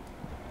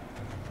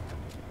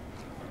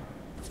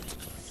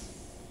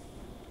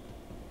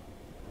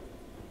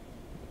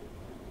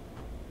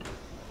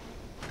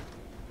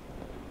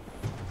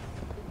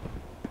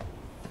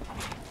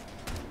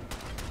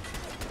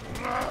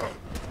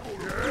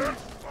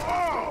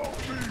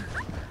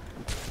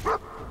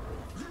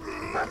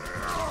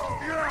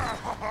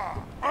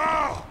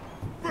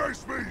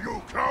 Face me,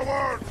 you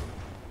coward!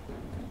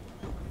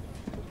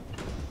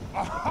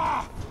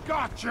 Aha!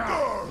 Gotcha!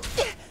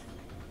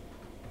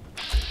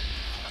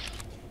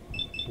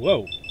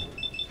 Whoa!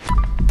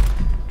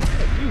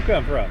 Where'd you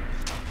come from?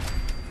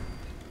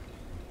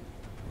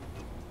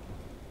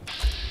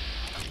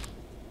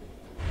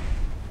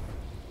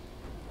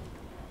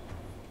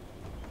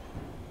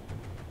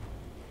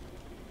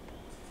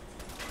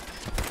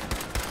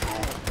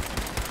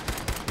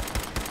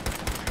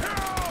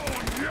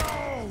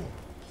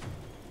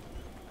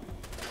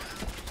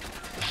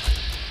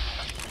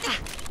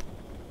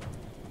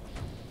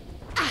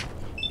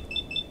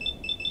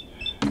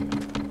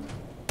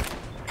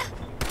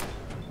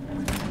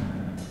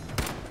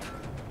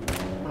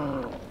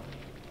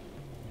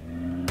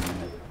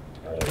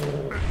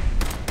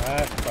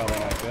 That's probably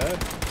not good.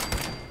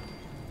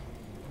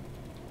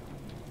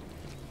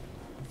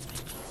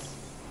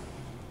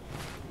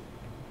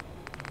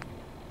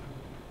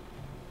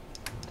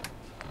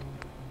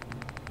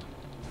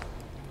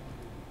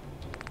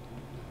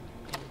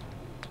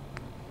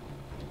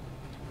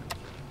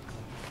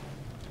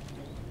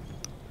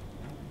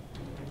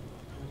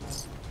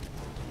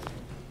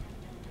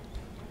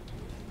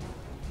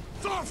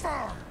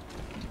 Suffer!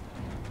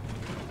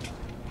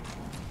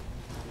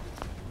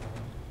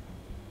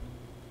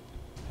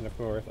 And of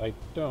course, I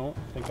don't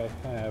think I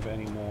have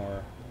any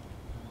more.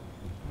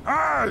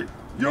 Hey!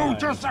 You Mine,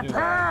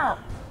 disappear!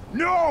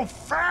 No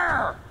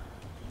fair!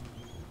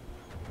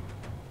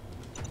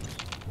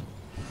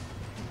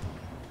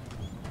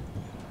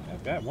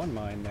 I've got one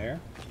mine there.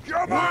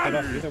 Come Cut off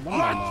on! either one of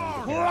my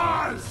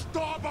mines again.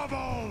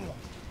 Unstoppable!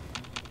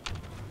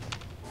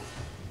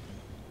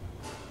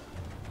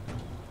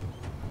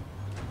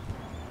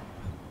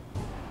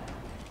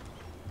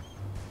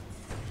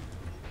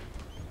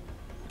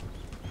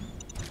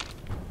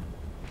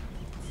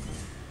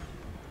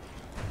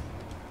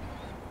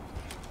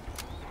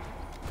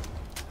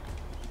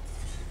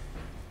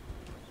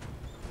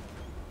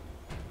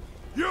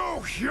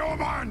 You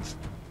humans!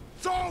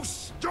 So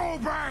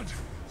stupid!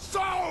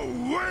 So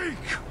weak!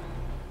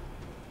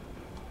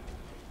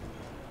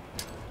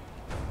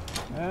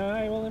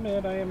 I will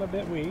admit I am a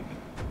bit weak.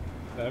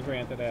 So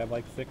granted, I have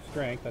like 6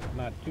 strength. That's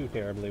not too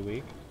terribly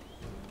weak.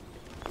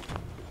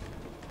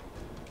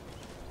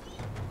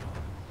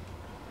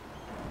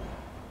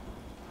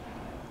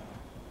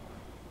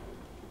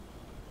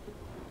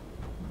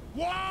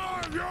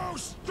 Why, you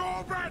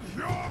stupid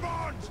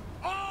humans!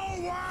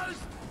 Always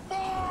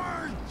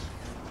fight!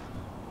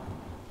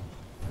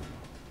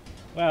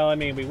 Well, I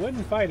mean, we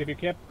wouldn't fight if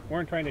you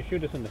weren't trying to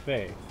shoot us in the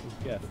face.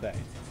 Yes, thanks.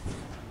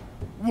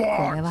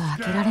 What? れは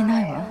開けられ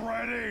ないわ。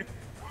 Already?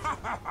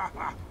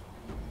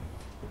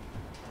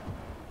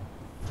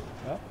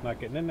 Well, not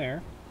getting in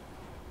there.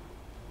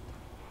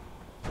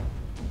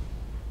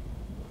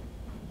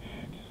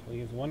 Just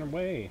leaves one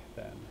way,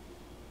 then.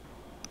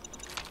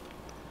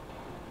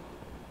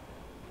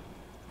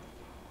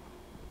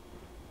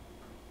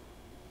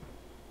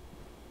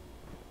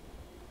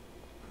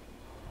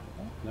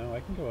 No,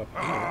 I can go up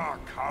here. Ah,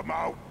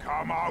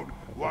 come out,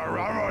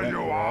 wherever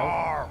you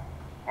are!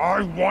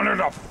 I wanted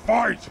a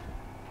fight!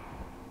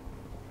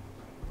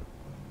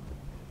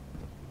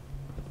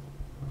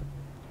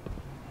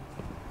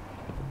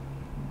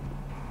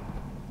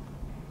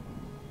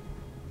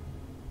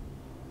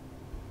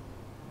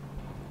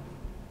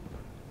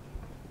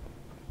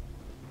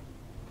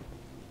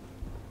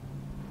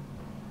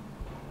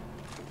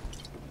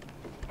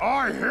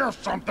 I hear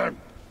something!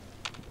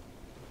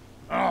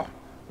 Ah,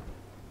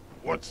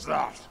 what's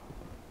that?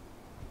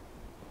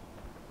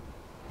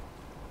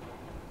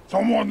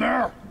 Someone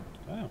there?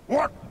 Oh,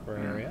 What? upper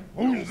area.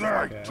 Who's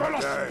there? Okay.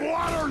 Gonna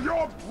splatter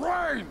your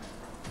brain!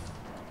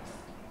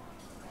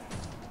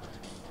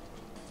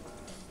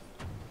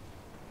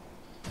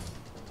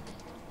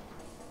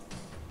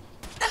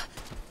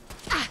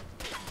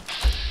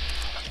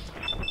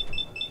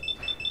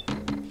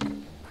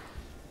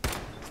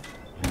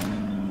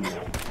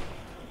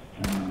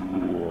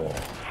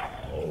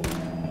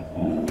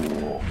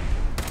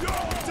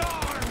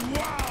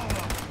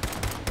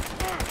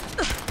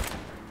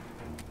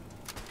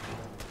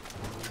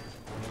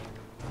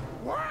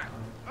 What?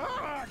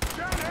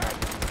 Get it!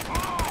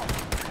 Oh!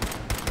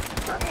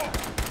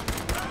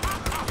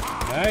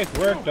 Nice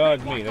work,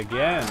 dog meat,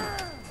 again.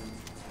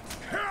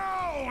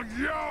 Kill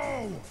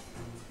you!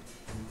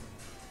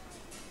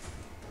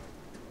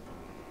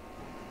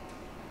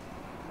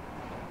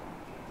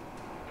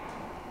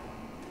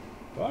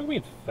 Dog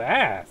meat's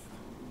fast.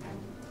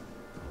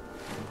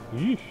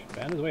 Yeesh,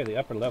 found his way to the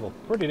upper level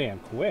pretty damn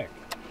quick.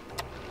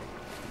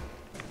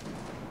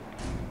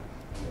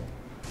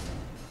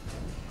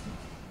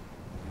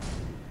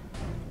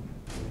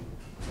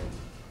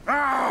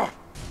 Ah!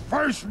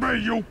 Face me,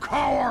 you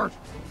coward!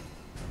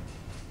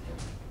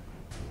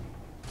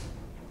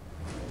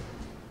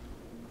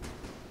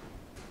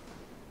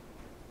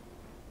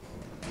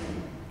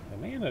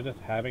 Amanda just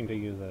having to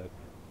use a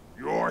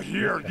You're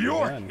here!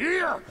 You're done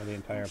here! for the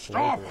entire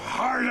Stop playthrough.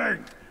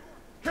 hiding!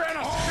 Can't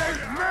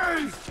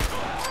escape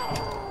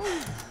me!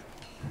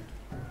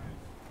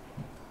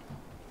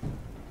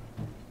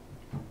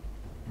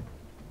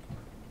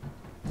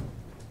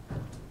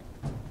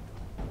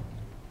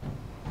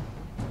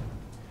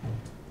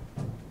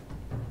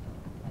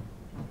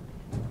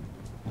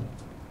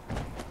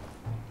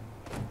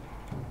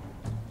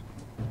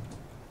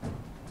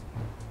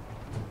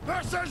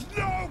 This is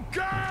no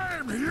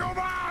game,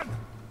 human!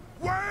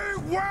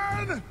 We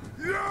win,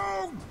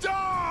 you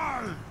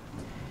die!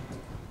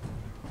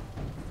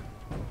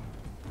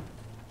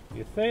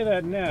 You say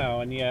that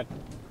now, and yet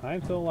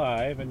I'm still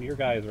alive, and your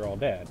guys are all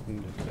dead.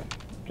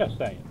 Just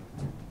saying.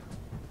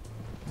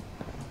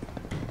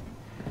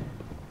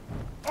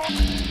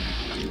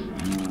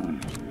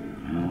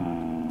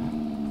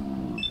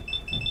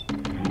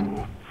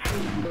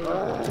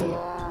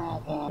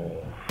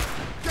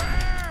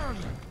 Dead!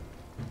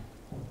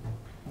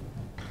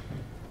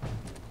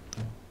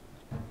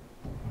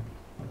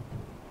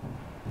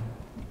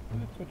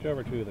 Let's switch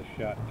over to the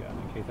shotgun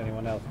in case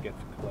anyone else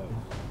gets close.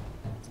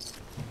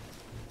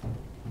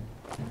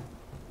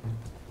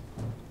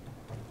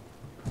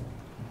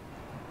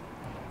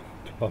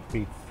 Dog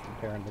meat's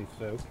apparently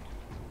soaked.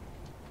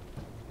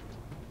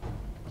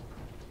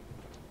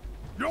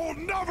 You'll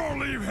never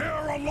leave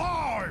here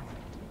alive!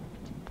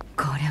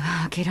 これ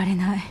は開けられ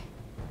ない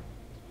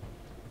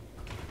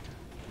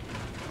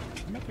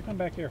I'm about to come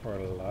back here for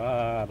a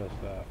lot of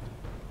stuff.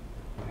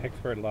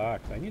 Expert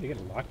locks. I need to get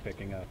lock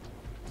picking up.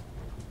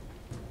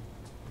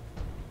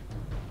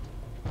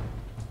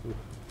 Oof,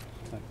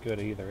 it's not good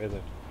either, is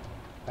it?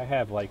 I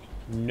have like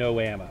no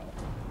ammo.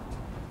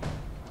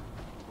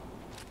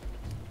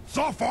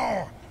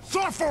 Suffer!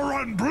 Suffer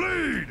and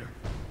bleed!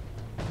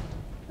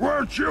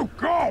 Where'd you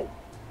go?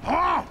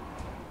 Huh?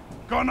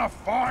 Gonna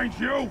find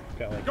you!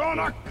 Got like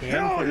Gonna a kill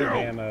handful you! of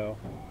ammo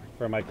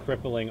for my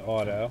crippling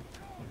auto.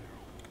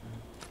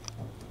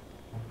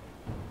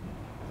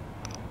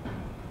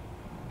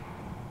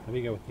 Let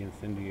me go with the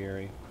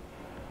incendiary.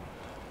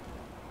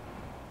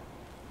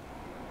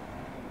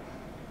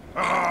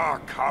 Ah,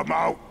 come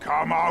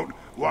out,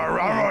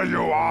 wherever you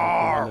The one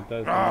are! that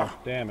does the Ah,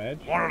 most damage.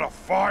 wanted to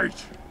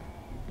fight!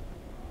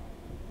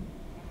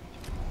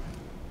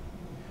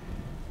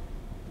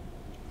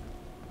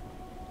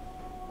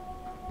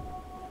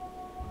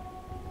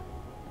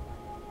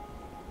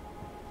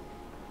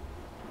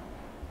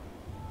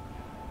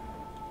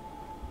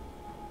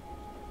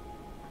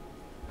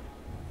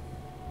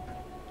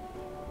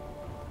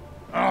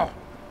 Ah,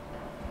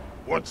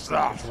 what's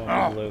that? One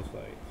Ah, of the low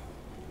sights.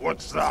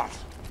 what's that?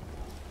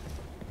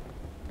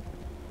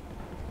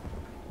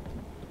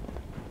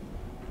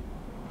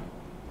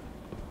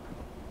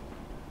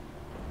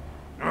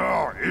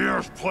 Oh,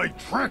 ears play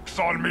tricks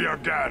on me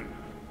again!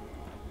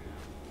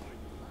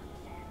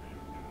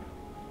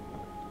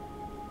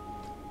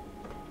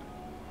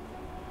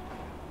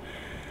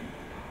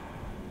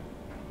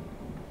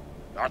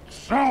 That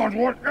sound,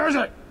 what is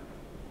it?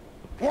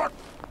 What?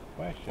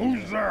 Question.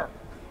 Who's there?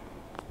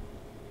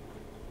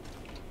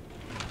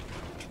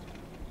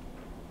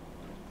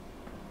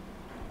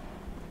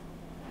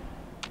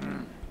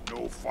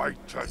 No fight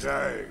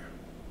today.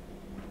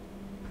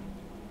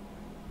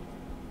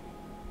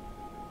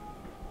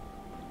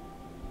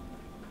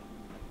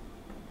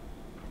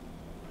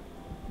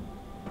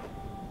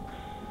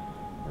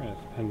 We're gonna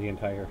spend the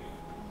entire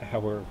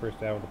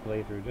first hour to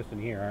play through just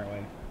in here, aren't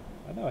we?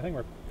 I know, I think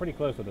we're pretty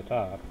close to the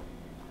top.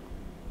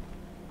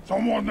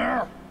 Someone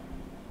there?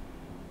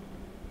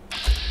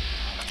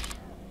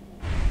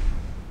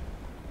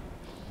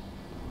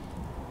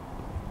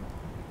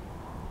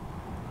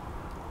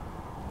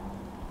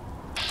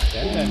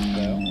 Dead bench,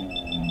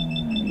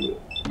 though.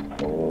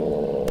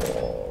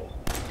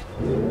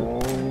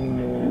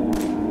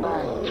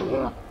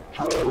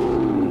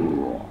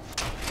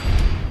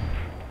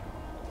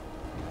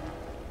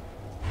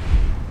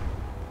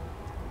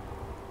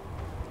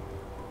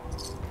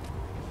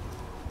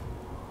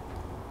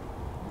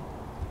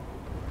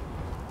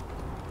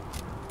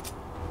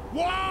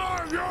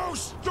 Why, you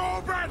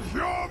stupid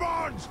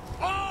humans!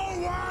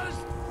 Always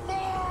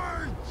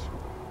fight!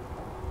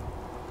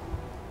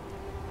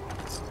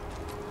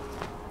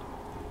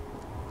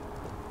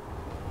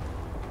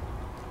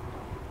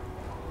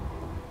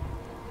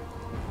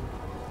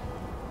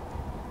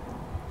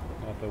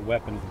 Not the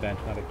weapons bench,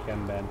 not a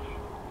chem bench.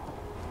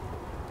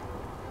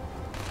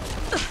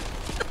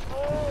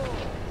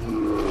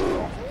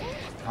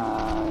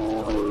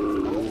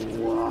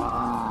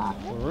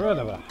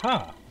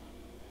 Huh.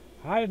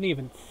 I didn't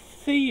even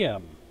see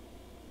him.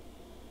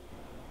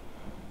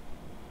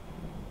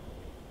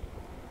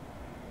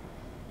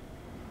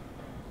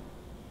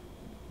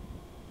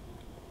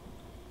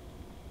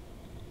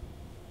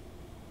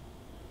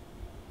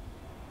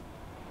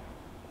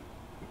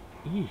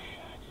 Eesh,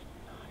 I did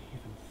not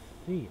even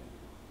see it.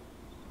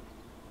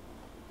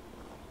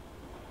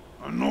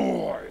 A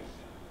noise.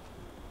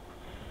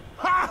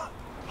 Ha!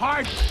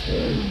 Hide!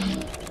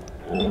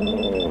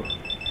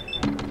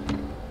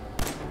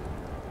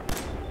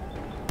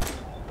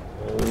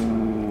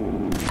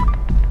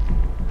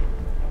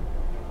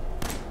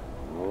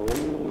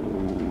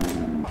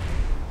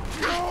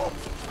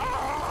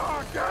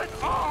 Get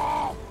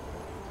off!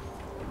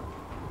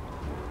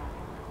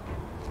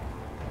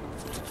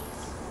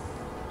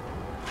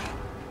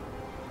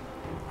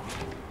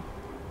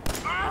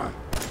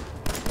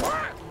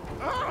 What?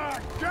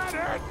 Get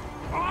it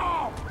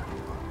off!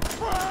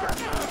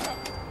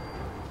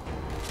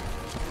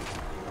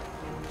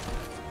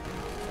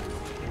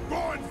 Go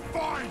and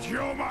fight,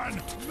 human!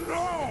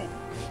 No!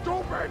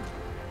 Stupid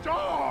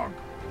dog!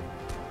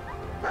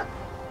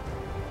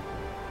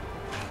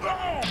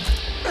 No!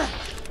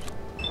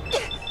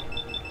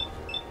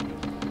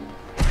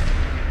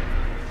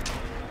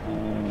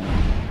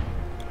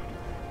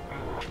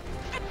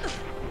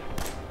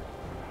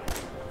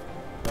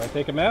 Do I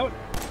take him out?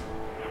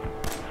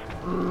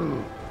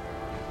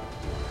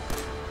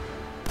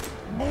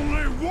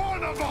 Only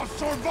one of us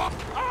survived!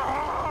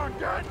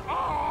 Get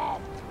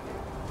off!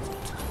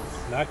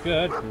 Not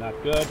good,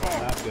 not good,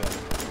 not good.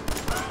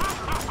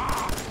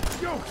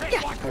 You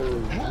hit like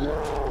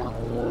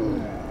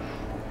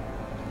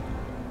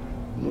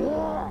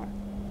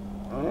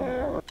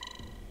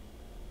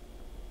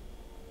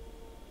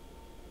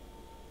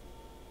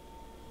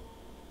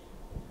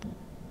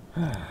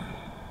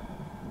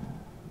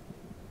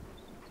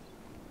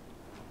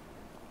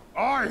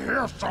I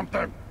hear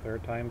something!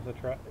 Third time's the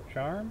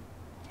charm?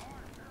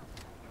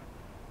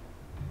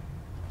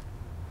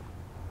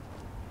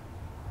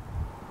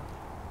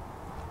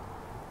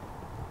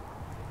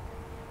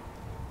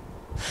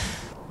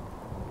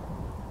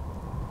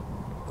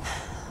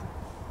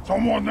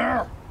 Someone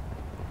there?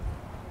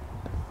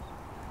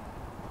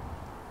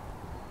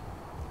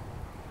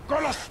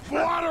 Gonna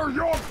splatter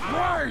your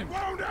brain!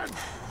 Wounded!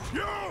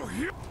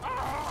 You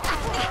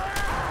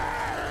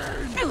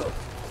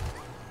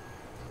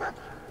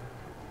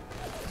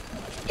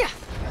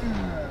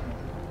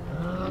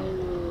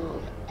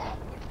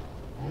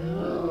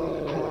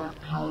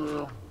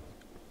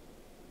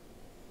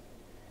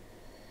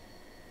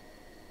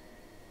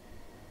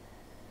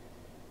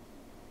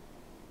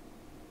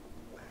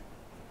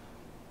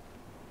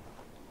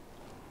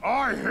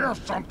I hear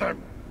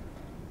something!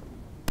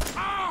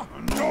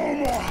 No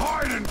more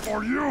hiding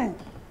for you!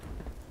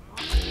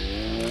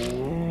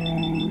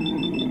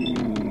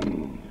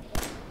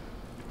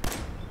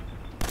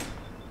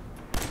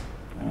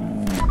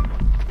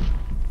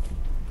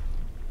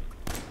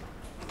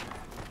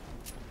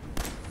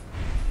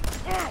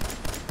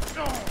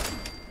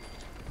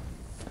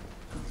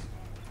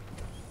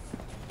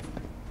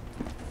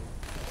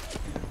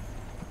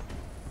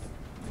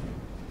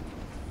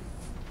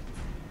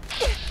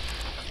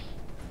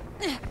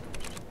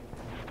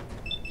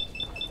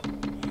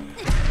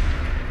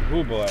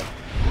 Oh boy.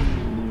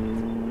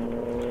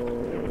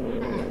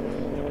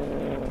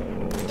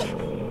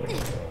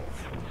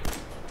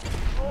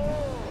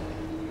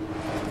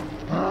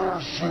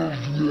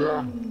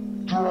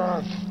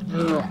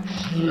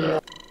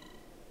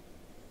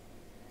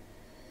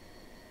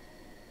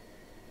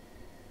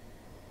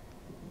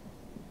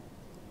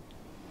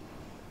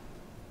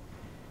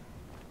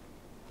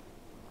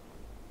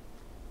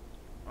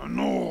 A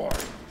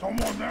noise!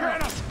 Someone there!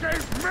 Can't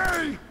escape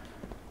me!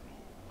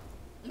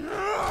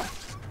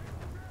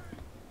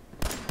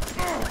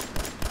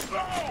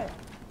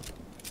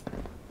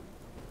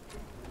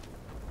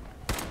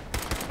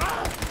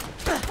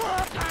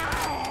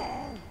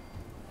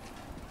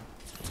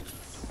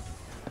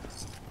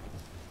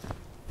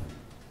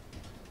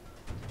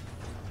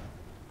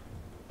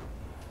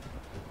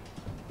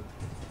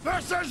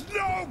 This is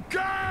no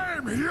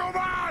game,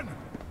 human!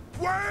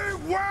 We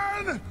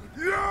win,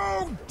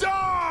 you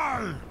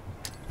die!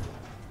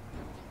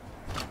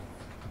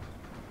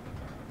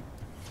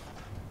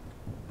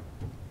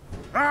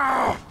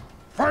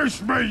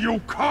 Face me, you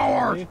At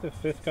coward! least the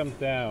fist comes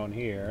down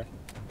here.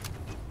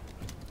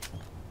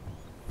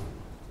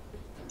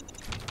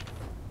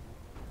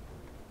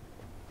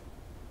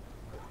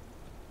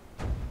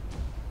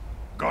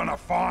 Gonna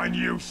find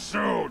you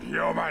soon,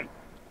 human!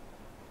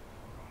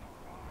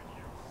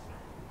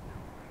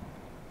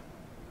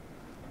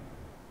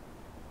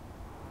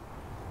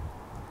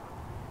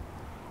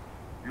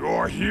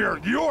 You're here!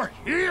 You're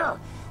here!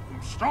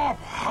 Stop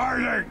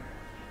hiding!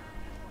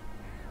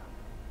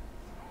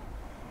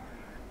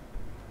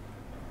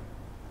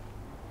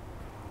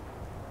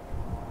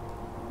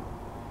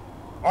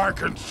 I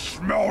can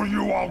smell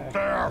you out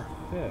there,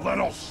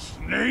 little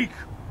sneak!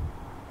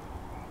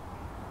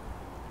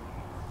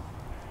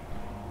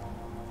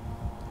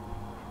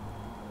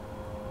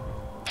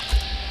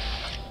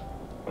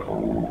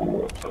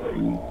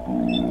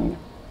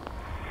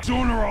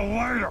 Sooner or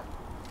later.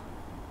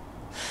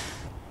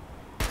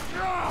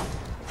 Yeah,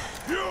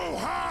 you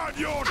had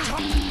your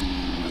time.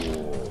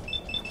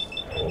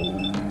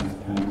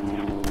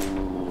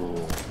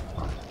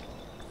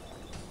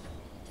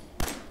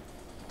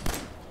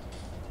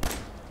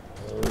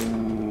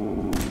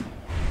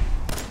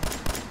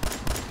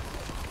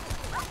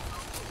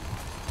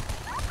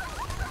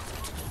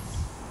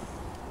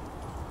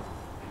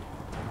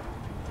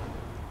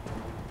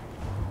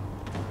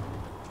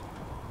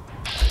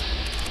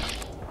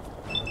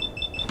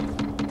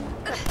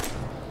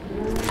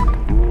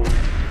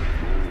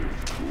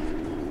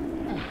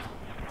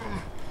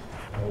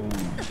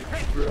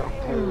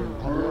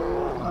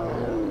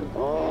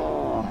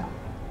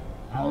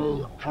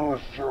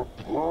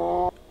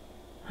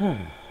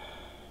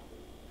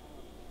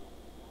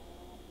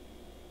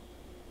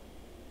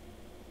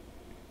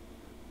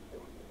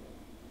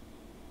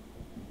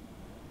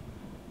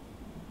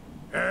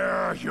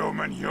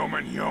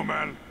 Yeah,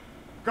 human.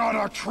 Got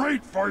a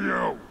treat for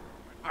you.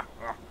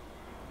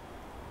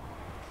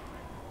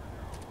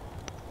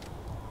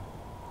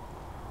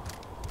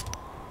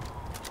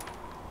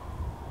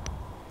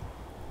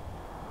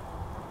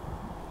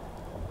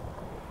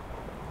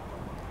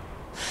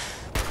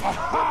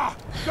 Aha!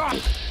 Got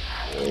it!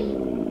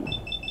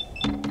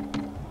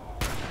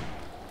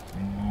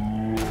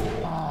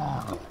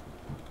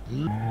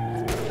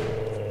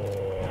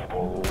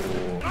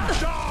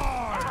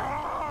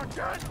 Die!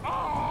 Get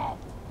off!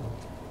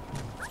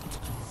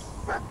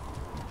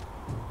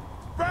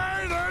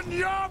 Bathe in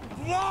your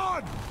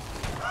blood!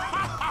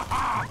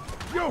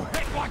 You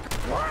hit like a...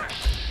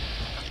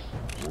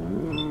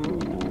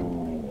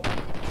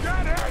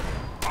 Get it!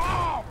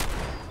 Off!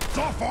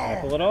 Suffer!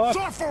 Pull it off.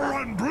 Suffer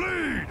and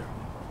bleed!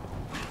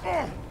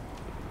 Oh.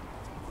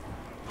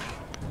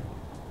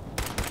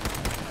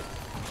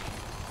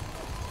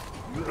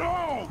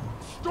 No!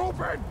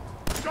 Stupid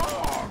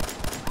dog!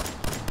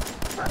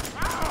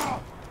 Ah!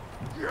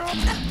 Yeah.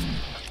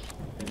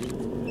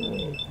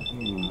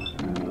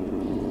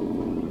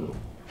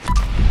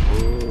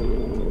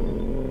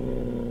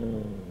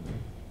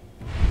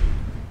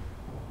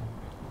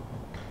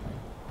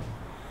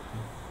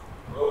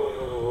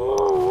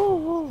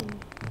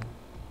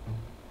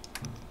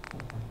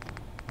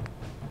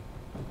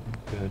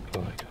 Good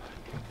boy.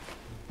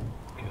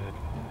 Good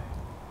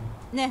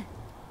boy. ね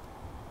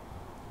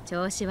え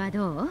調子は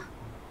どう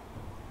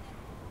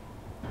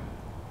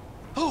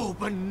Oh,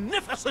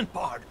 beneficent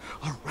Bard!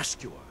 A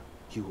rescuer.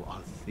 You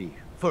are the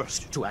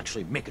first to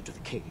actually make it to the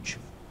cage.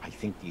 I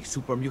think the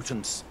super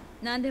mutants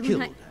なんでも killed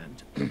ない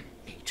and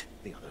ate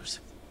the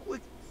others.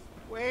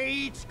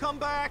 Wait! Come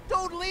back!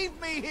 Don't leave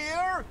me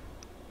here!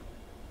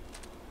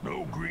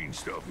 No green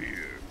stuff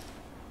here.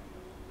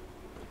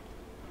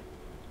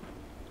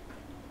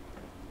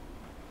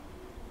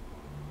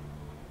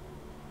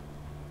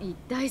 一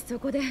体そ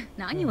こで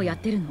何をやっ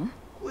てるの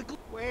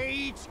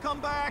Wait!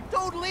 Come back!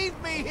 Don't leave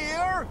me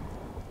here!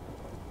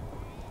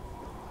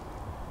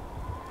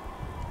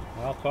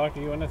 I'll talk to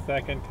you in a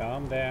second.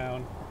 Calm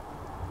down.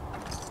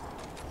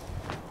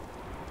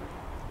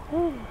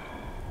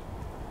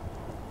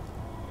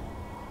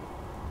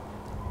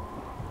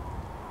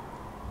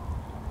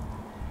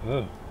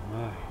 Oh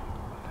my.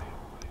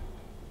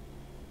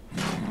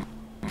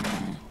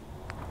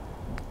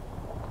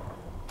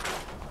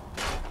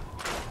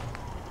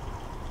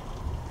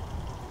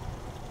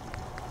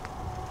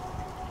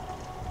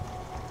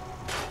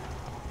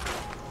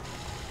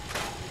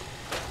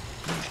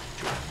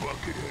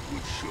 Buckethead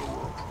would show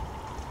up.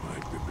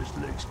 I'd rip his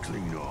legs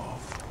clean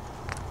off.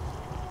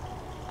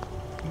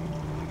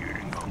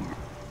 Getting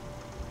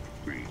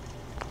hungry.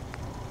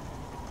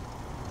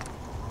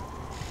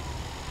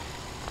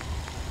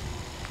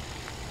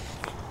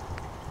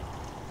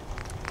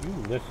 You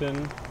listen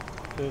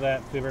to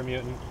that super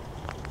mutant.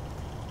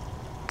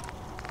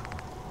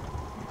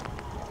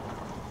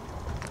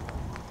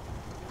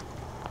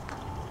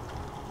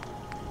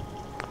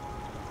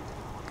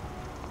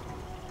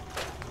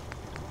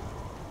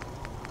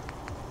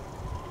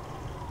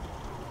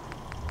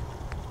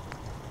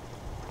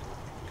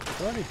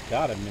 I've already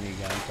got a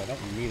minigun, so I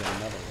don't need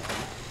another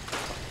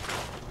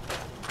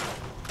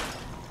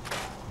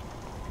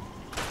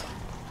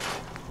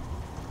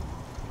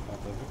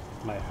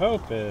one. My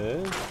hope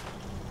is...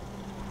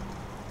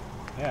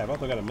 Yeah, I've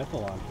also got a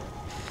missile launcher.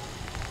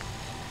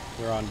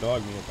 We're on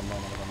dog meat at the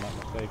moment, if I'm not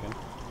mistaken.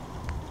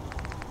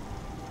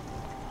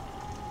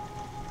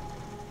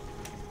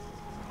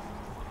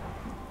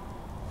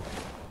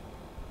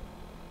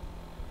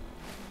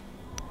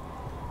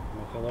 Am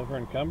I still over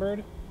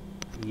encumbered?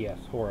 Yes,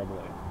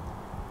 horribly.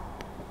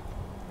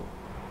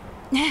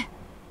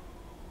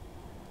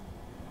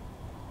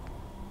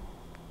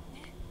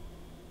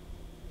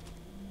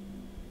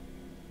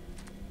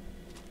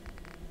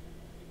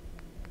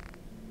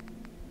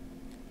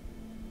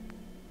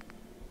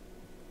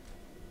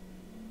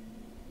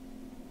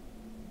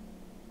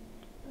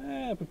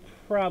 But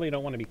probably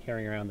don't want to be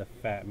carrying around the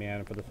fat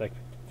man for the sake of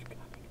it's coming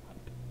up.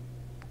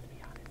 Let's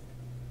be honest.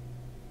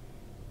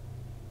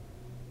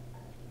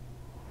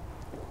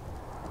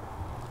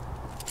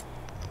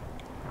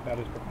 About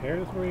as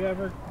prepared as we've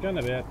ever done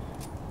a bit.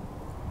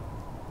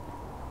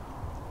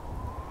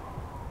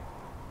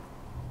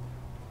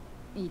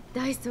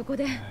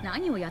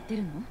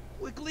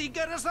 Quickly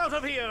get us out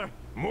of here!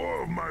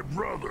 More of my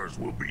brothers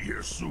will be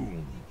here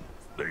soon.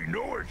 They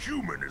know a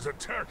human is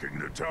attacking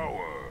the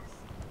tower.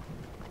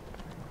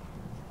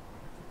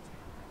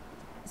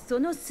 そ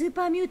のスー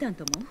パーミュータン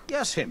トも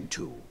Yes, him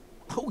too.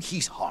 Oh,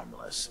 he's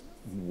harmless.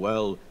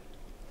 Well,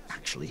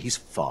 actually, he's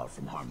far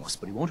from harmless,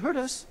 but he won't hurt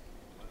us.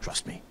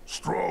 Trust me.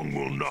 Strong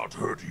will not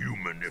hurt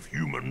human if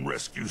human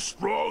rescues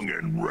Strong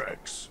and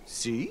Rex.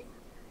 See?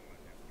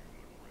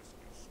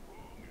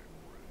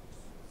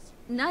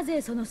 な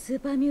ぜそのスー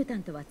パーミュータ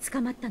ントは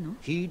捕まったの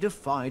He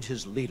defied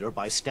his leader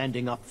by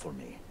standing up for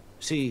me.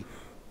 See,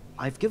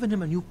 I've given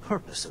him a new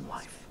purpose in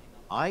life.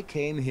 I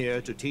came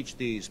here to teach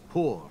these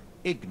poor,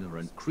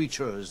 ignorant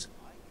creatures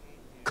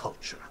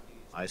culture.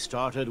 I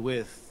started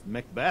with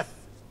Macbeth.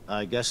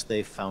 I guess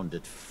they found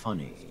it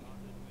funny.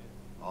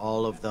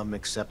 All of them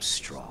except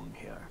Strong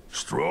here.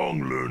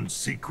 Strong learned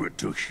secret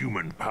to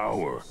human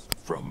power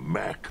from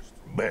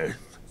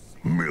Macbeth.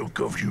 Milk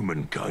of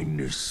human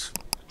kindness.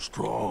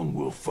 Strong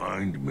will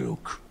find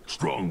milk.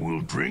 Strong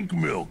will drink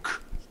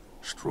milk.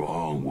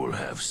 Strong will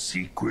have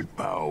secret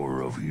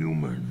power of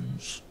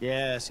humans.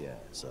 Yes,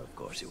 yes, of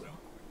course he will.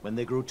 When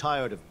they grew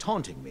tired of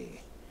taunting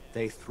me,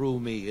 they threw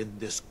me in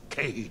this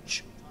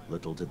cage.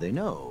 Little did they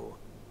know,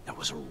 there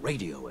was a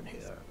radio in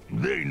here.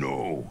 They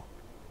know.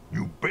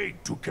 You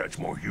begged to catch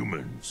more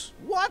humans.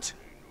 What?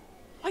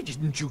 Why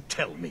didn't you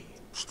tell me?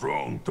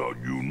 Strong thought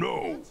you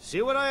know.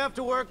 See what I have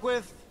to work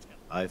with?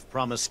 I've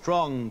promised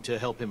Strong to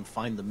help him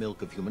find the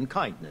milk of human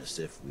kindness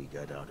if we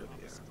get out of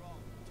here.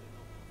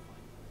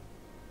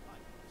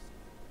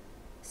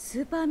 ス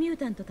ーパーミュー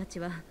タントたち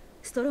は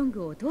ストロン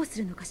グをどうす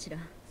るのかしら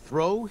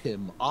Throw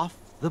him off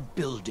the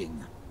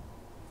building.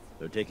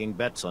 They're taking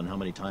bets on how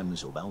many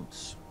times he'll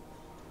bounce.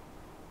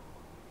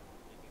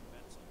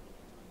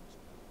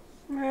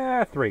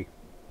 3.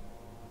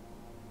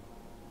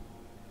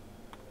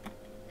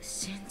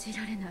 信じ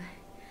られない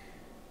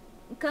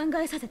考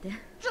えさせて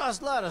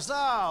Just let us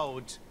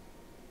out!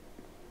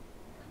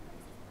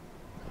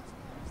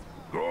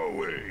 Go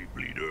away,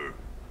 bleeder.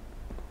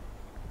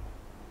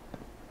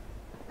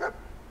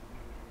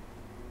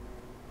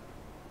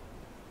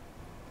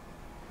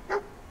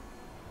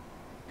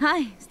 は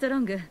いストロ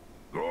ング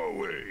Go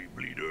away,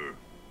 bleeder.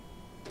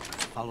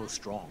 Follow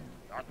Strong.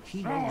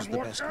 He knows the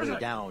best way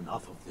down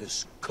off of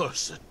this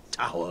cursed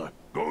tower.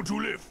 Go to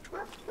lift.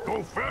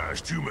 Go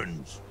fast,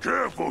 humans.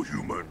 Careful,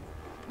 human.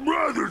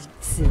 Brothers,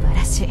 素晴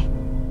らしい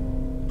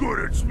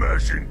good at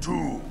smashing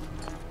too.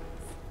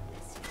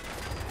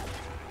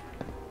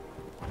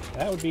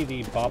 That would be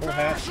the Bobble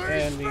Hat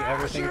and the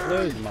Everything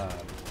Blows mod.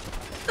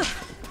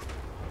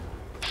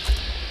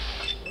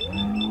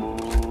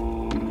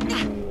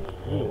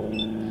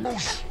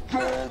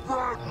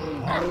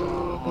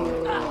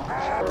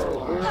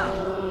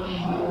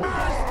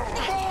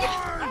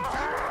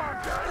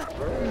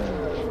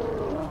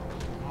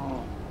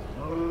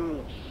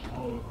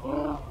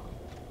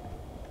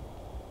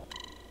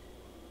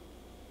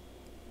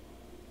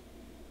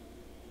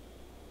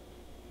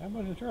 I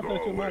wasn't sure if those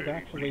two mods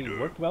actually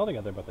worked well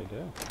together, but they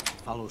do.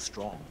 Follow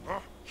Strong.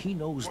 He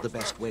knows the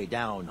best way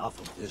down off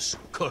of this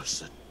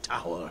cursed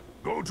tower.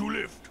 Go to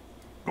lift.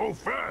 Go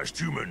fast,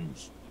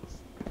 humans.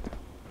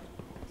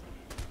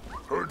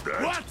 Heard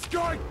that? Let's get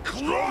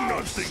Strong not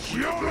close, think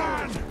we have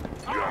learned.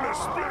 Gonna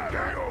split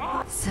that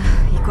over. さあ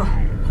行こう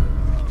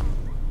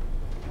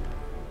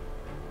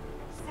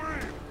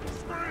Scream!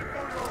 Scream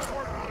for your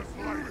worthless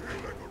life!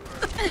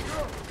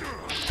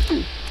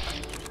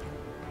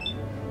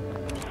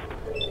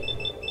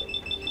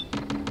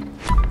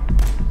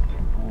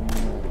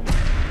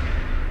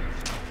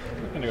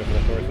 I'm gonna go for the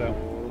torso.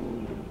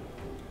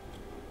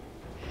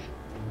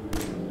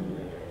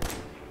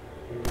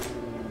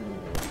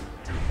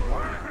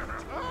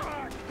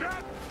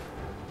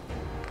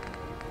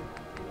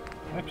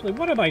 Actually,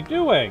 what am I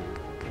doing?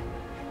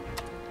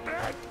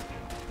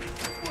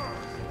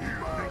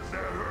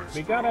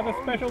 We gotta have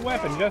a special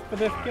weapon just for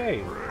this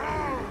case.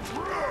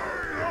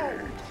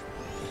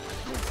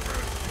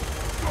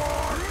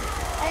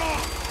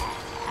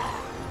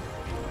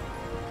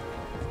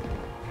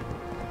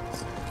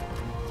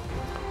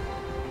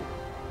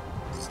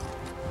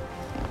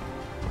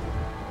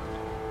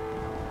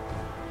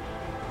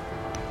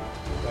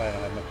 I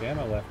don't have much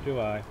ammo left, do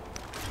I?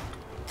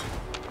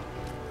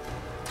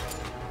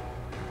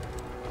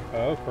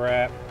 Oh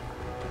crap.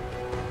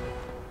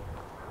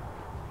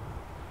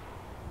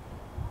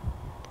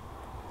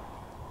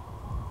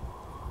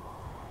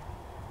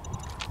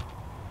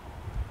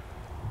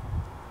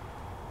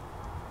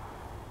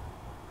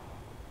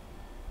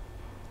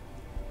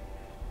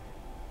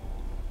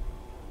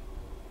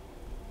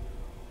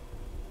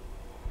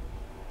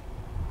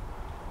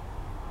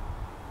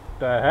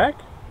 The heck?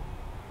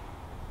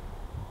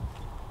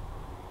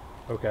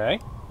 Okay,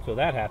 so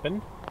that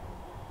happened.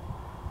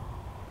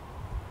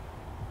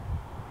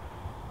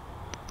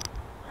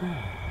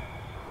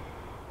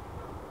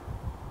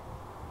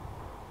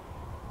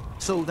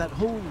 So that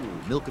whole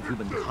milk of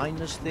human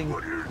kindness thing,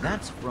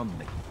 that's from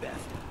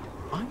Macbeth.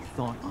 I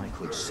thought I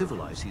could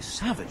civilize these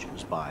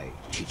savages by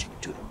teaching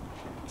it to them.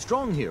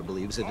 Strong here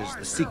believes it is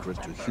the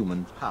secret to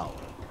human power.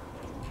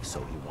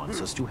 So he wants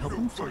us to help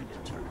him find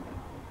it.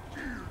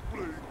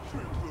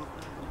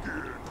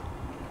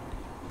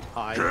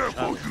 I Careful,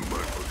 shall human!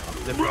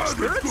 lift our Rather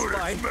spirits good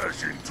by at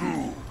smashing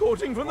too!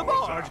 quoting from the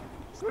bard.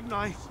 Good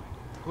night.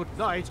 Good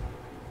night.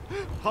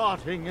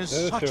 Parting is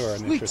Those such two are an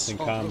sweet interesting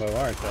sorrow. combo,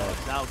 aren't they?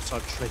 Doubts are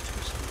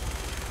traitors,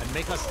 and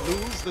make us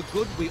lose the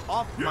good we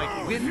oft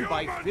might win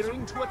by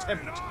fearing to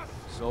attempt.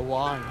 So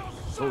wise,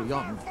 so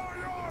young.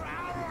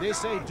 They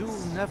say do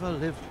never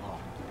live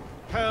long.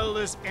 Hell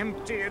is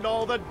empty and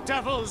all the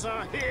devils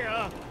are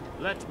here.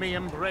 Let me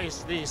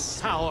embrace the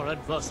sour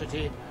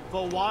adversity,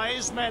 for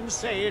wise men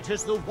say it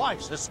is the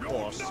wisest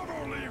course.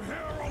 Never leave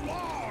here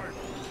alive!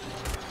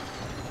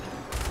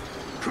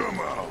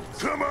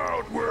 Come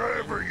out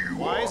wherever you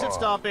are! Why is it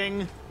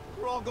stopping?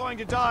 We're all going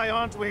to die,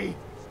 aren't we?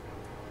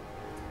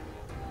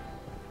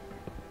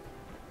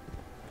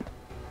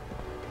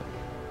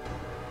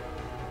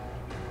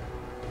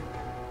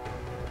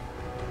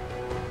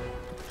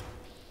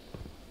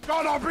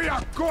 Gonna be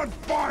a good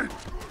fight!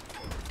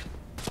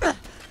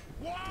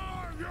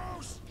 Why, you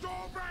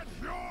stupid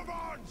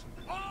humans!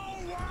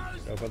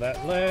 Always! Go for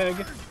that leg.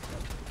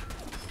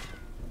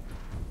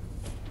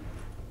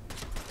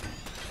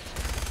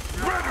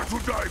 Better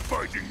to die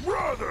fighting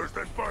brothers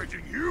than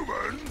fighting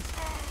humans!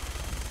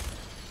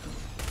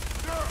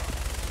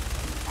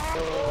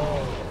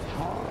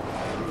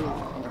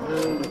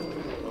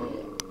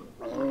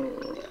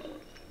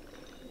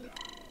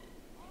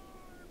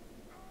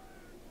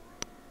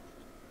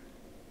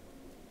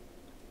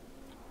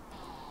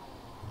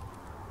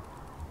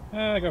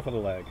 Go for the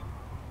leg.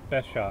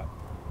 Best shot.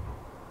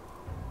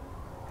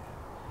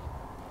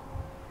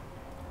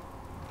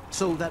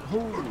 So that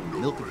whole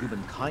milk of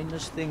human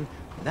kindness thing,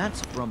 that's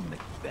from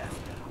Macbeth.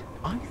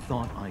 I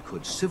thought I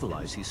could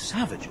civilize these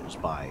savages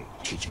by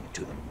teaching it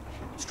to them.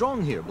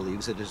 Strong here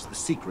believes it is the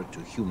secret to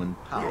human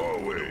power.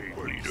 Go away,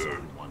 So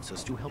leader. he wants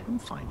us to help him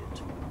find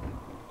it.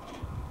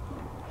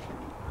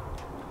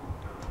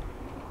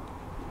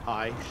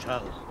 I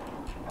shall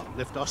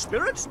uplift our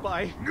spirits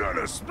by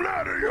Gonna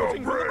splatter your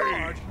quoting from the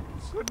bard.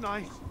 brains! Good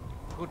night.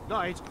 Good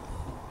night.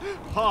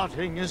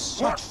 Parting is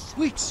such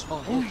sweet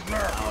sorrow.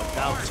 Our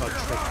doubts are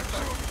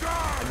traitors,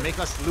 and make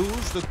us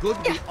lose the good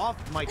we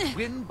oft might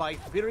win by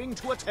fearing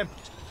to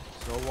attempt.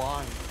 So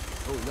wise,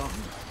 so young.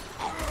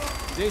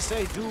 They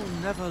say do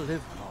never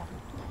live long.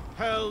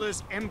 Hell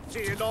is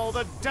empty and all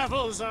the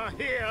devils are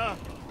here.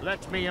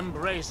 Let me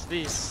embrace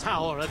the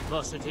sour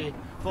adversity,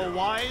 for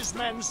wise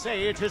men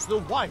say it is the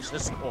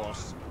wisest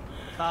course.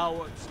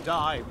 Cowards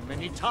die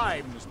many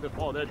times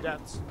before their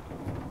deaths.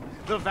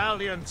 The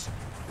valiant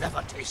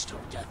never taste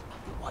of death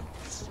but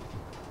once.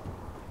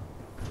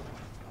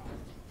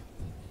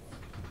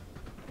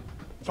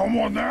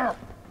 Someone there?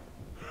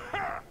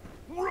 Ha!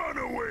 Run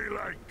away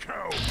like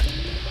cows!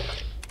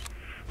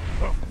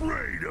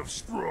 Afraid of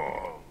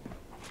strong!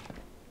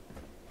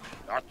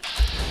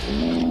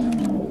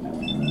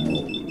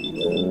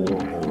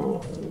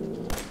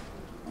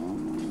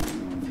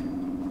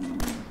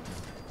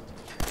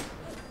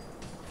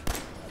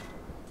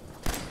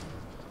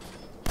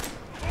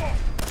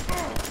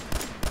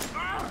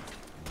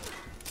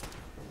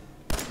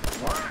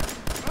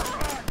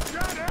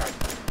 Get it!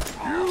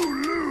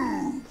 You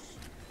lose!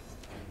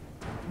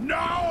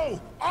 Now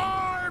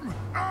I'm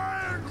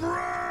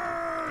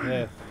angry!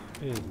 This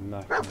is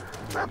not going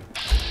to be.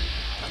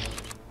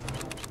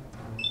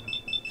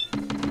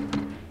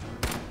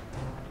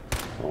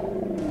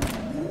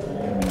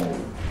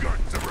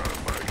 Guts around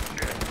my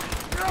neck!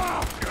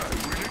 I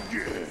win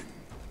again!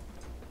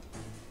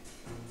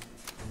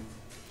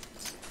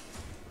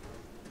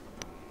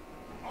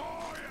 I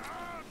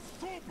am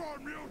super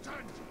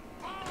mutant!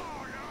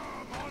 I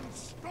am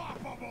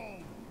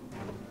unstoppable!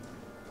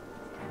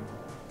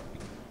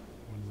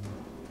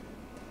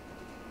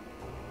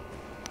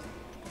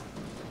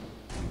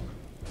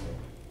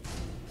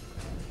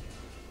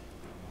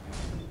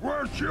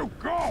 Where'd you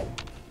go?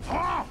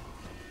 Huh?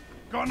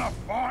 Gonna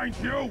find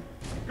you!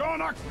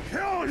 Gonna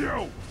kill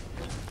you!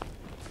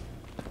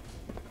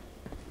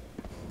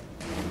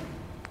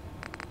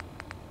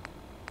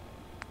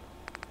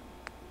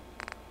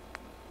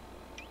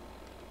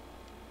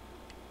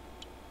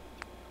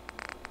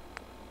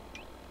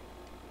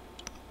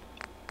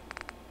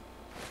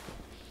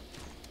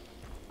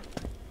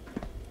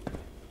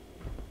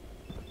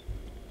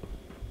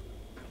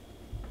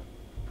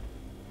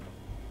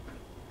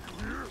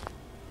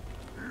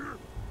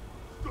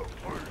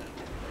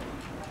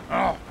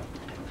 Oh,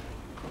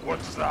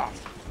 what's that?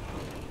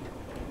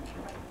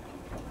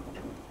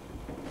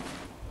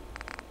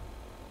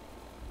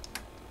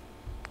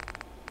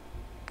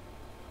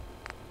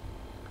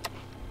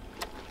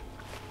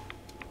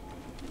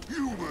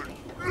 Human!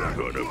 That's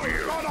gonna be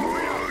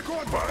a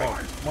good fight!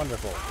 Oh,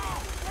 wonderful.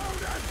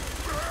 Bad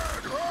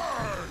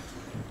hurt!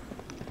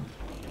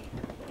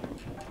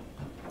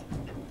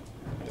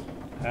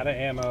 Out of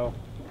ammo.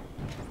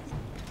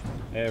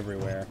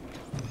 everywhere.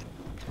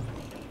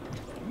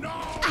 No,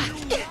 I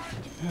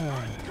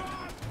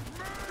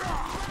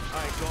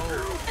go,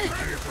 and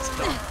it is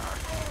done.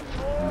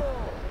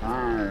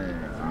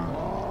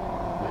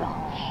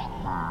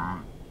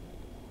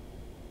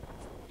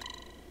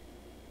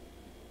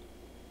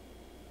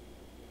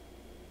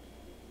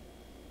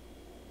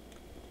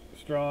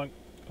 Strong,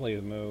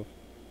 please move.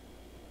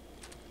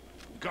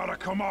 Gotta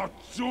come out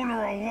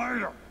sooner or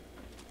later.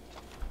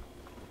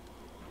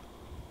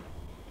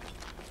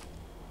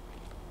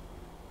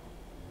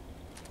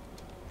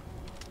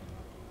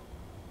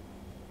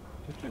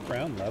 Just the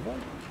ground level?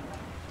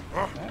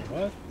 Huh? That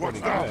was What's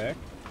pretty that? quick.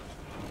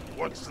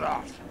 What's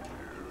that?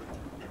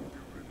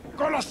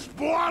 Gonna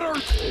splatter!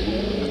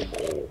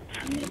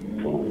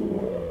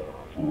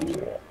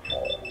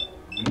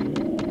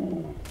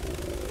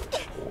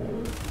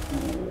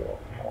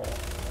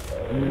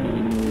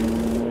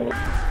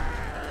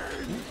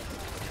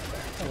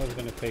 That was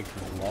going to take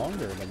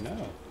longer, but no.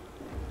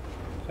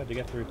 Just had to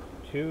get through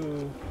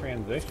 2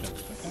 transitions.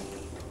 Okay.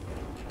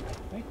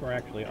 I think we're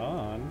actually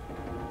on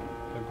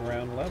the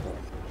ground level.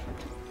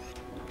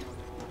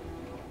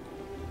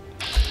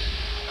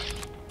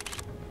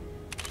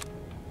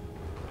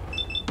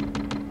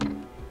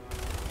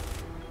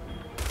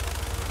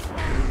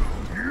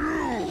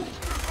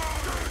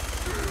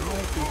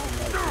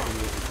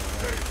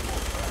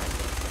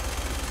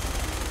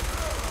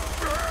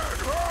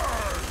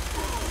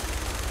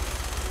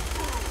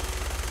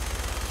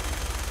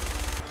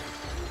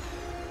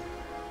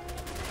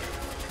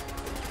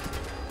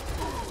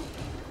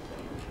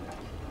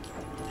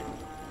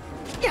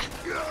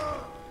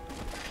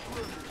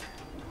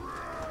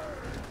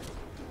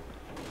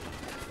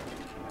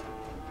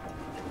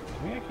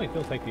 Can we actually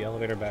still take the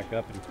elevator back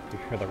up and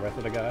secure the rest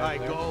of the guys I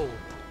there? go,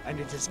 and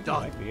it is I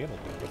done. might be able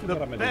to. This is The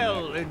what I'm gonna do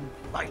bell next.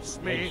 invites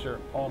Make me. sure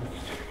all the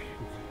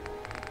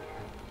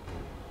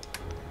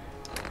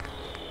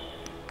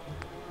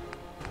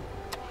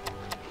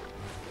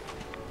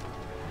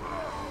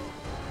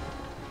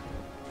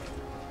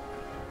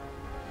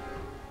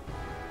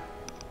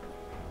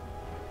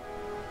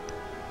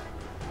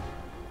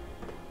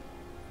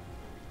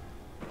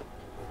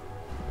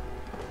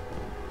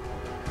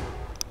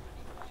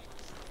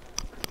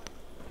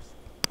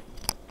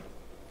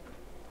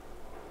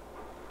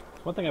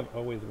One thing I've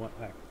always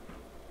wanted.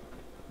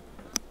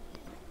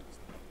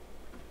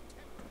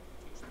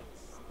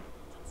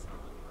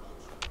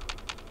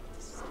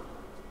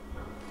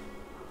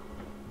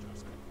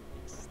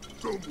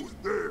 someone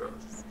there.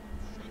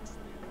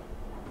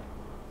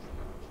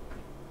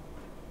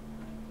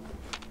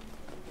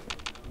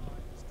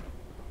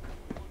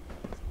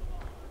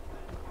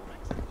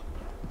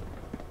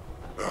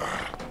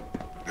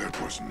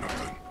 It was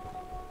nothing.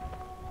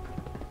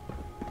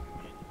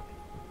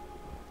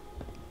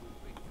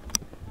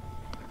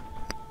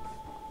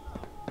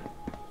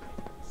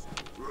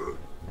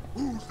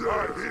 Who's there?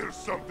 I hear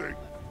something.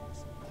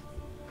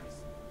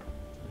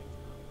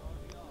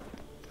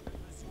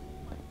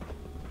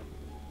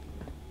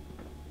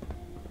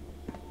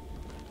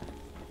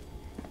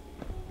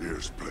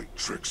 Here's playing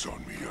tricks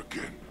on me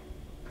again.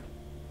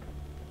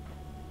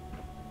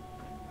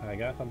 I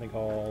got something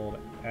called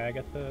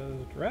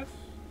Agatha's dress.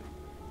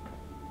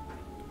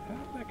 How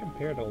does that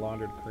compare to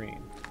laundered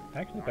cream?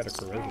 Actually, better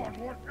charisma.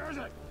 What is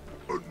it?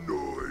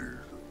 Annoyed.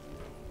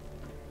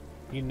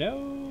 You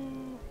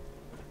know,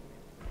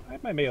 I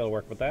might be able to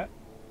work with that.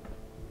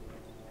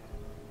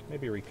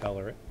 Maybe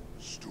recolor it.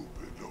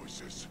 Stupid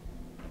noises.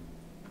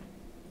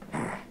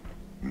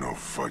 No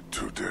fight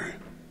today.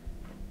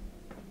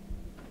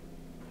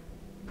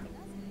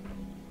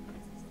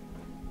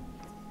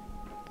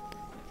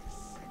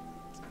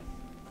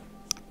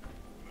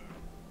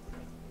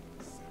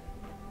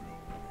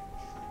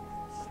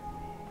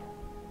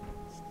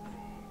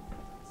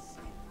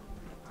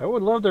 I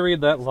would love to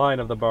read that line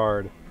of the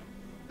bard.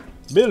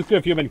 Milk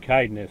of human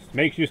kindness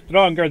makes you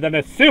stronger than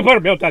a super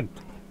mutant.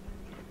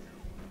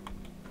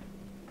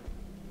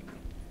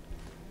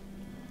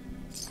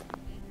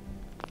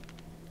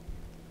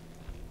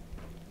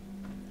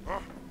 Huh?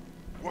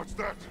 What's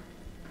that?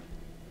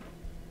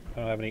 I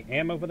don't have any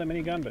ammo for the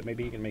minigun, but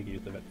maybe you can make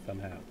use of it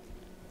somehow.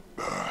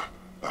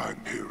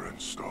 I'm hearing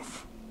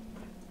stuff.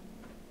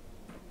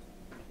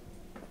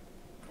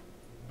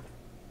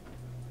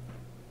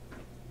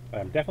 But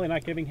I'm definitely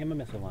not giving him a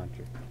missile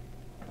launcher.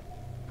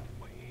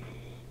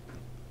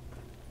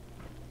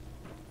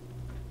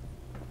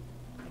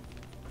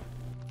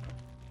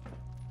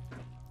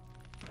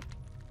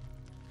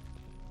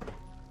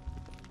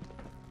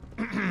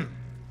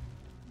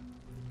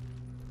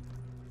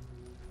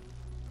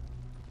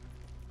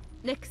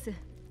 Rex,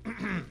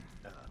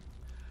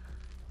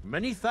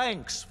 Many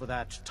thanks for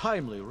that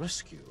timely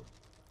rescue.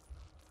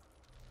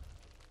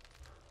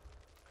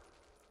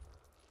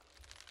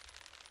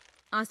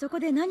あそこ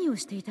で何を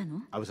していた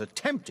の？ I was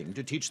attempting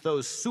to teach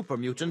those super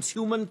mutants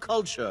human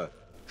culture,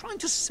 trying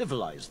to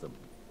civilize them.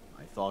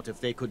 I thought if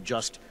they could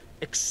just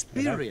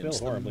experience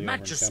the horribly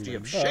majesty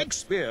of overcoming, but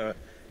Shakespeare,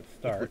 it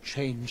start. would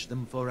change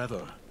them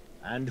forever.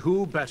 And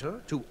who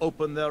better to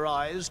open their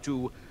eyes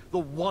to the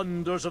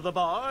wonders of the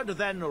bard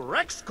than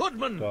Rex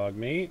Goodman, Dog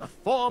meat. the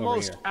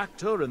foremost here.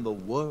 actor in the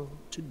world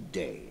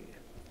today.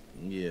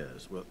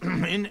 Yes, well,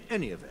 in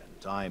any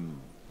event,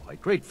 I'm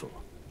quite grateful.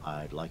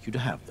 I'd like you to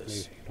have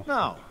this.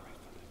 Now,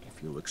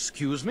 if you'll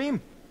excuse me,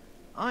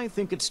 I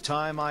think it's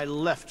time I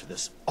left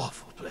this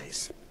awful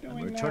place. I'm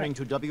Doing returning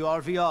to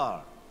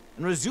WRVR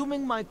and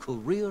resuming my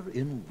career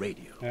in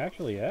radio.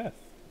 Actually, yes.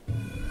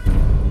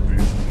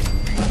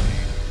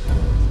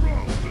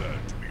 Strong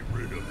glad to be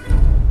rid of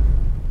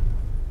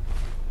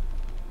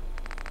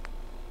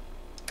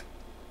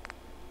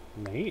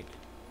you. Neat.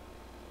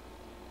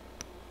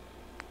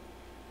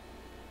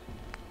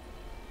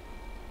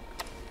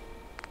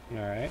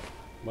 Alright.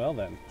 Well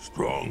then.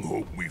 Strong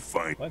hope we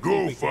find. Let's see if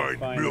Go we can find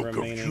find milk of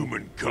remaining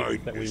human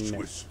mutants that we kindness with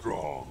missed.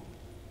 Strong.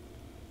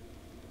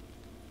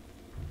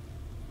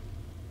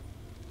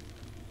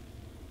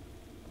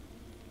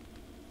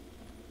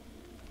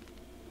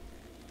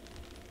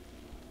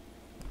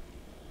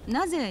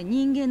なぜ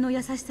人間の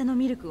優しさの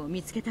ミルクを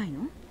見つけたい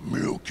の？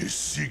 Milk is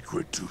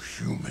secret to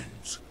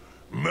humans.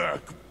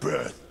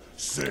 Macbeth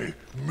say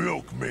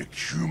milk make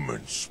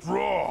humans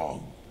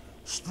strong.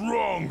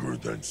 Stronger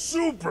than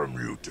super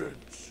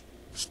mutants.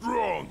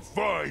 Strong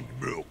find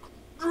milk.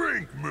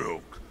 Drink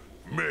milk.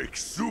 Make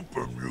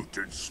super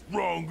mutants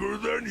stronger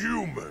than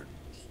humans.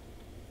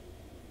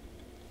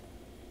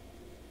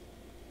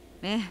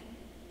 ええ、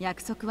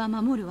約束は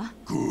守るわ。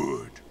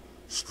 Good.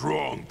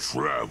 Strong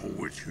travel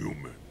with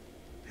human.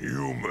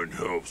 Human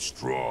helps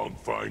Strong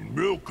find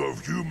milk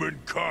of human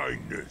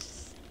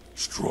kindness.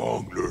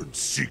 Strong learns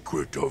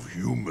secret of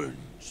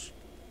humans.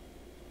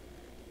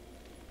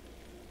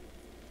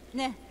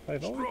 ね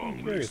I've always been Strong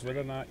curious listening.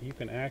 whether or not you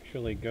can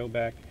actually go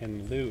back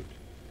and loot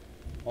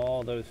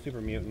all those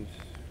super mutants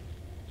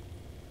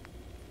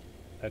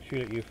that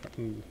shoot at you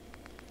from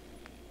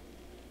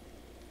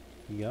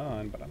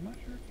beyond, but I'm not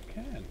sure if you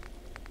can.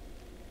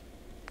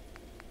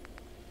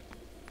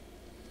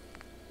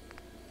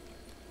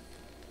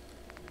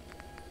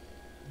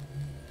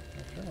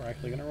 Not sure we're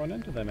actually going to run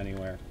into them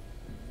anywhere.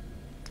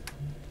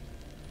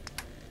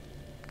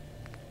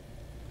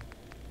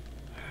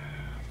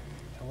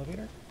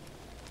 Elevator?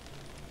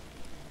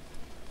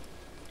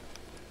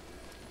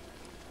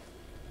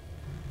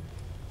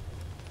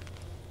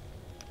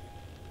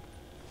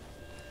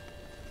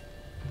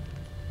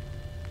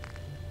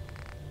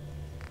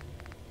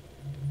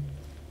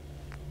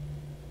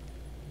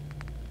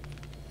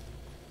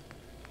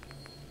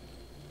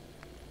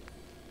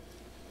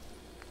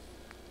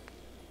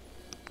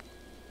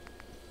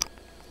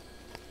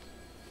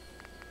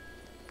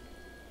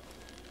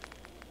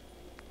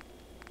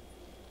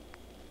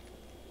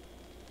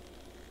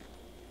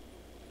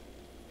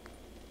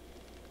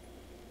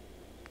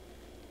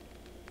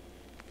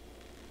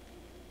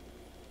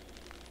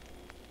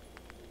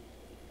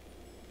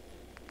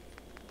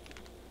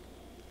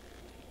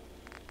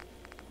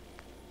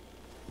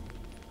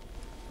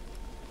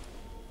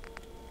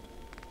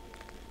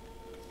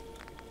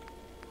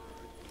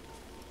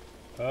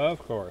 Of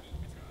course.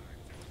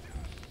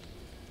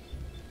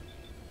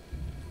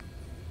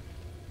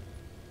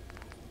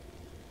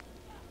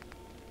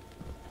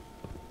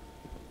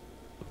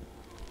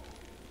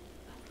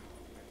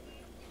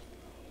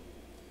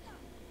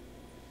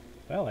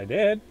 Well, I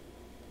did.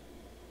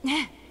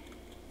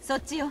 そ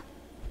っちよ。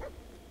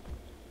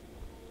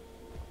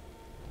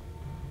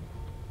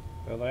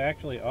 So they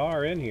actually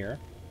are in here.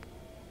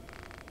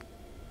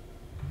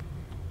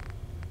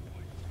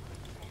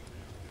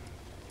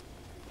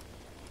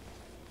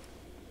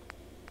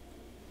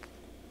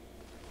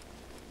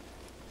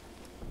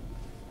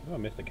 Oh, I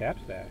missed a cap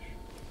stash.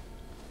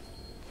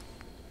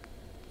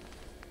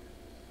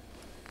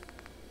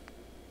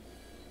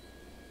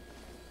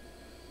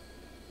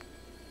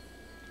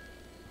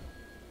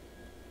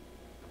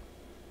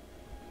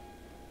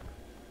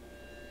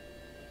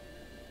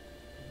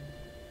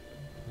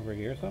 Over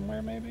here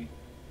somewhere, maybe?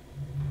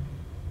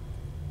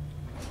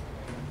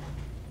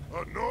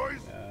 A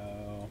noise?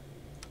 No.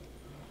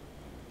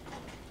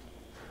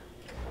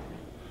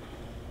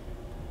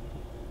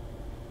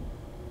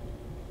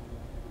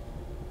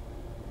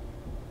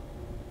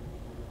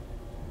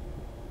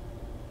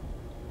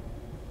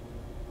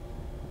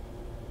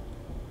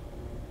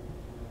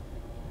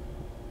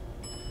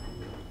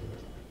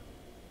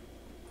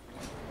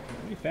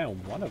 We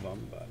found one of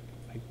them, but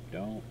I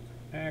don't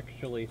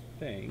actually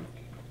think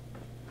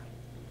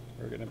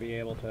we're going to be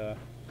able to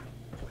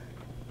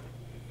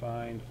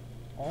find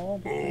all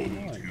but Old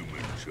one.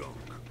 human junk.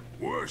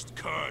 Worst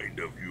kind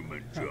of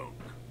human junk.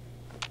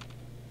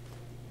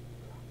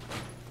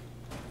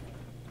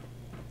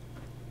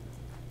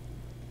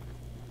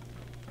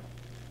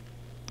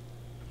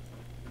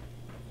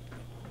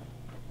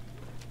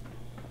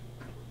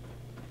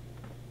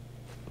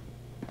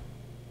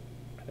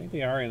 I think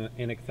they are in an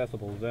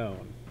inaccessible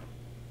zone.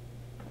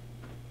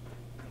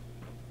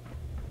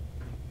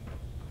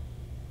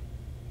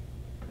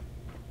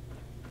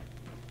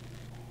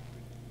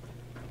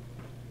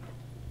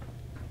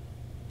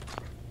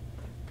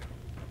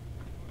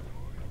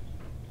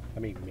 I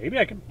mean, maybe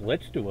I can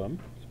blitz to them.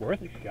 It's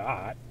worth a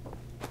shot.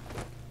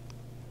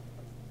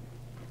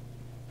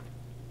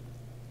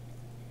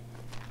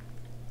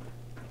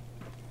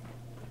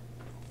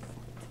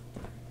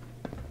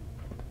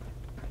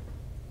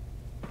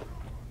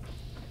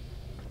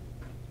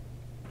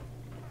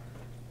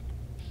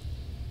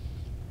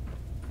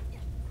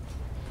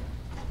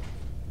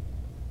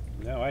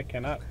 No, I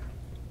cannot.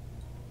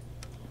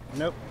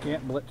 Nope,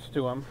 can't blitz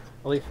to him.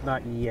 At least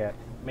not yet.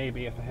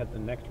 Maybe if I had the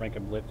next rank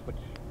of blitz, which...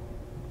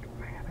 Do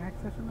I have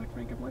access to the next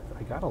rank of blitz?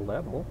 I got a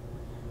level.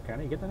 Can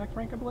I get the next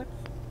rank of blitz?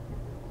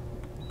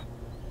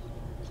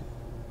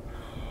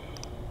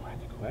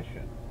 That's a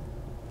question.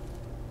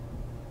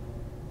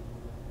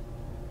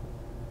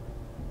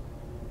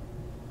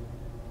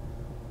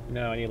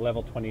 No, I need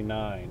level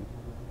 29.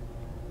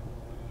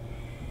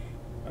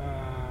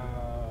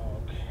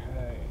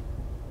 Okay.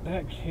 In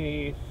that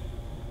case...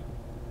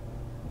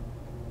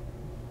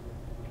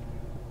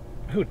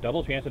 Ooh,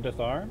 double chance to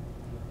disarm?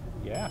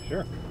 Yeah,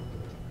 sure.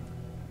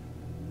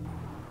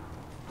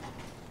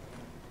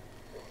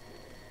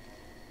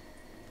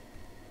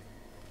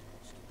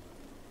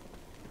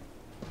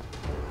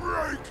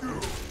 Break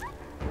you!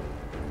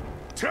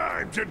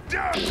 Time to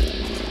die!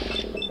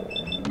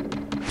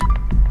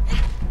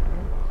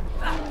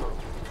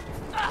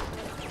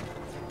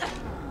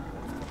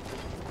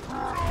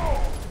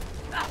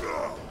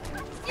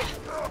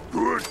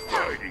 Good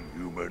fighting,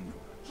 human.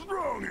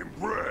 Strong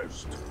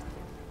impressed.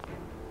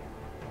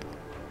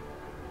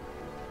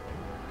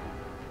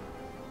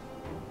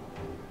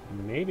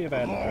 Maybe if I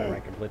had the higher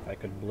rank of blitz, I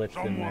could blitz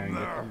in there and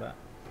get some back.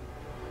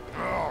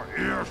 Our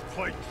ears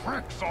play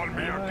tricks on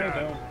me I again.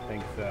 don't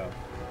think so.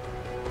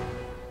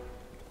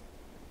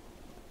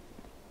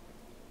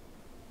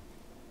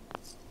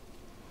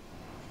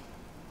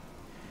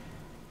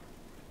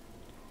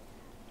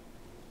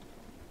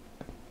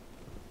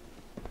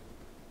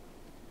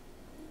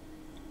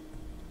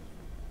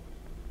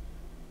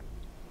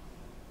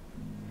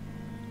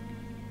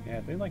 Yeah,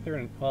 it seems like they're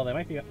in... Well, they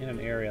might be in an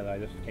area that I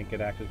just can't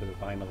get access to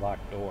behind the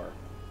locked door.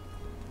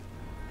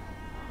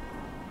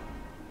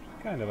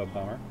 It's kind of a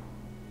bummer.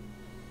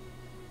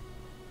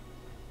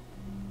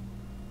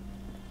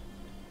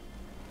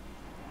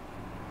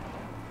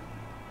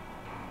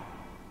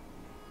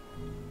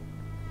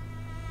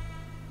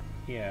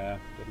 Yeah,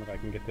 doesn't look like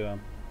I can get to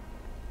them.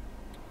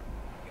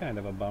 Kind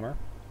of a bummer.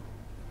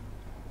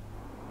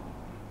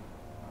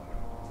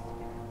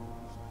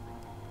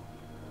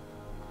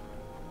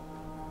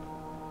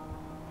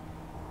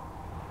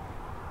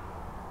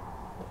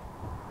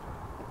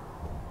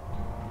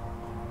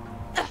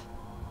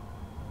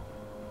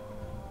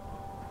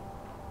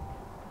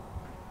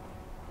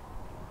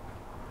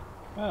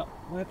 Well,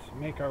 let's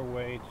make our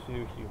way to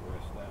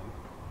Hubris then.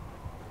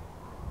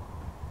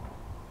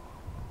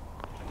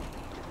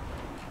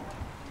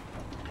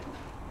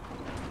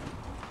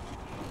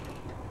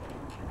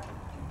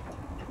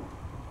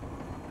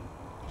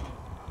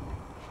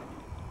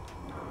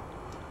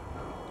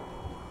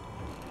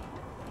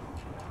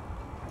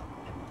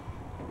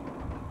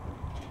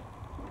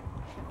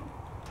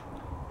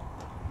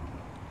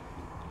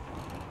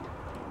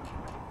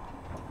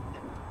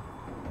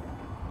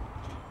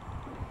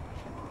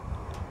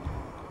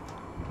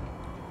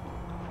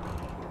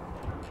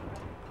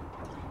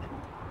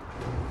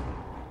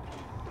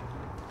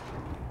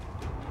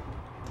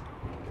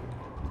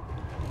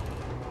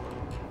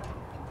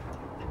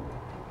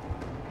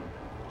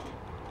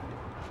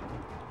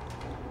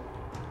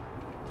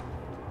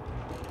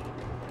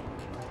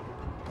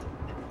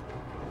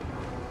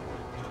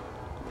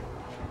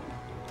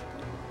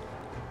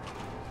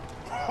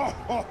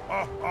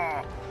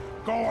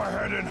 Go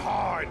ahead and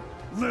hide,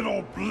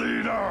 little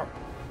bleeder!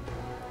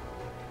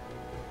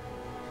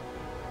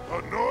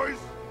 A noise?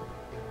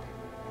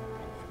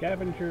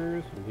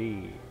 Scavengers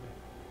lead.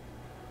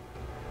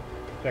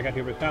 Check out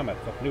Hubris Combat,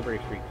 it's up Newbury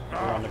Street. We're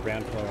on the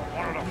ground floor.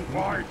 Wanted to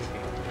fight?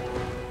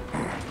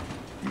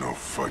 No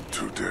fight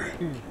today.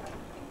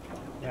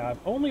 Yeah, I've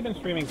only been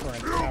streaming for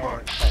an hour,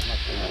 well, not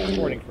streaming,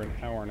 recording for an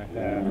hour and a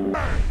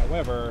half.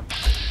 However,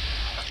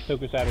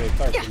 Toku Saturday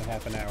starts in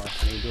half an hour,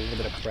 and you do a little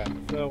bit of prep.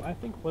 So I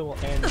think we will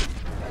end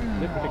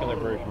this particular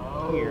version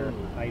here.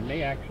 I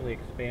may actually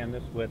expand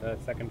this with a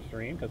second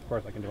stream, because of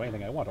course I can do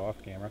anything I want off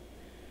camera.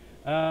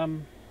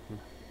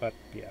 But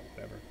yeah,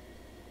 whatever.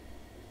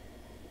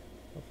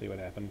 We'll see what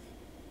happens.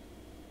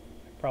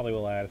 Probably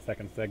will add a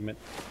second segment.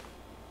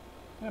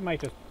 I might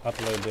just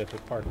upload this as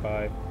part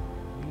 5.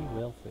 We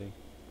will see.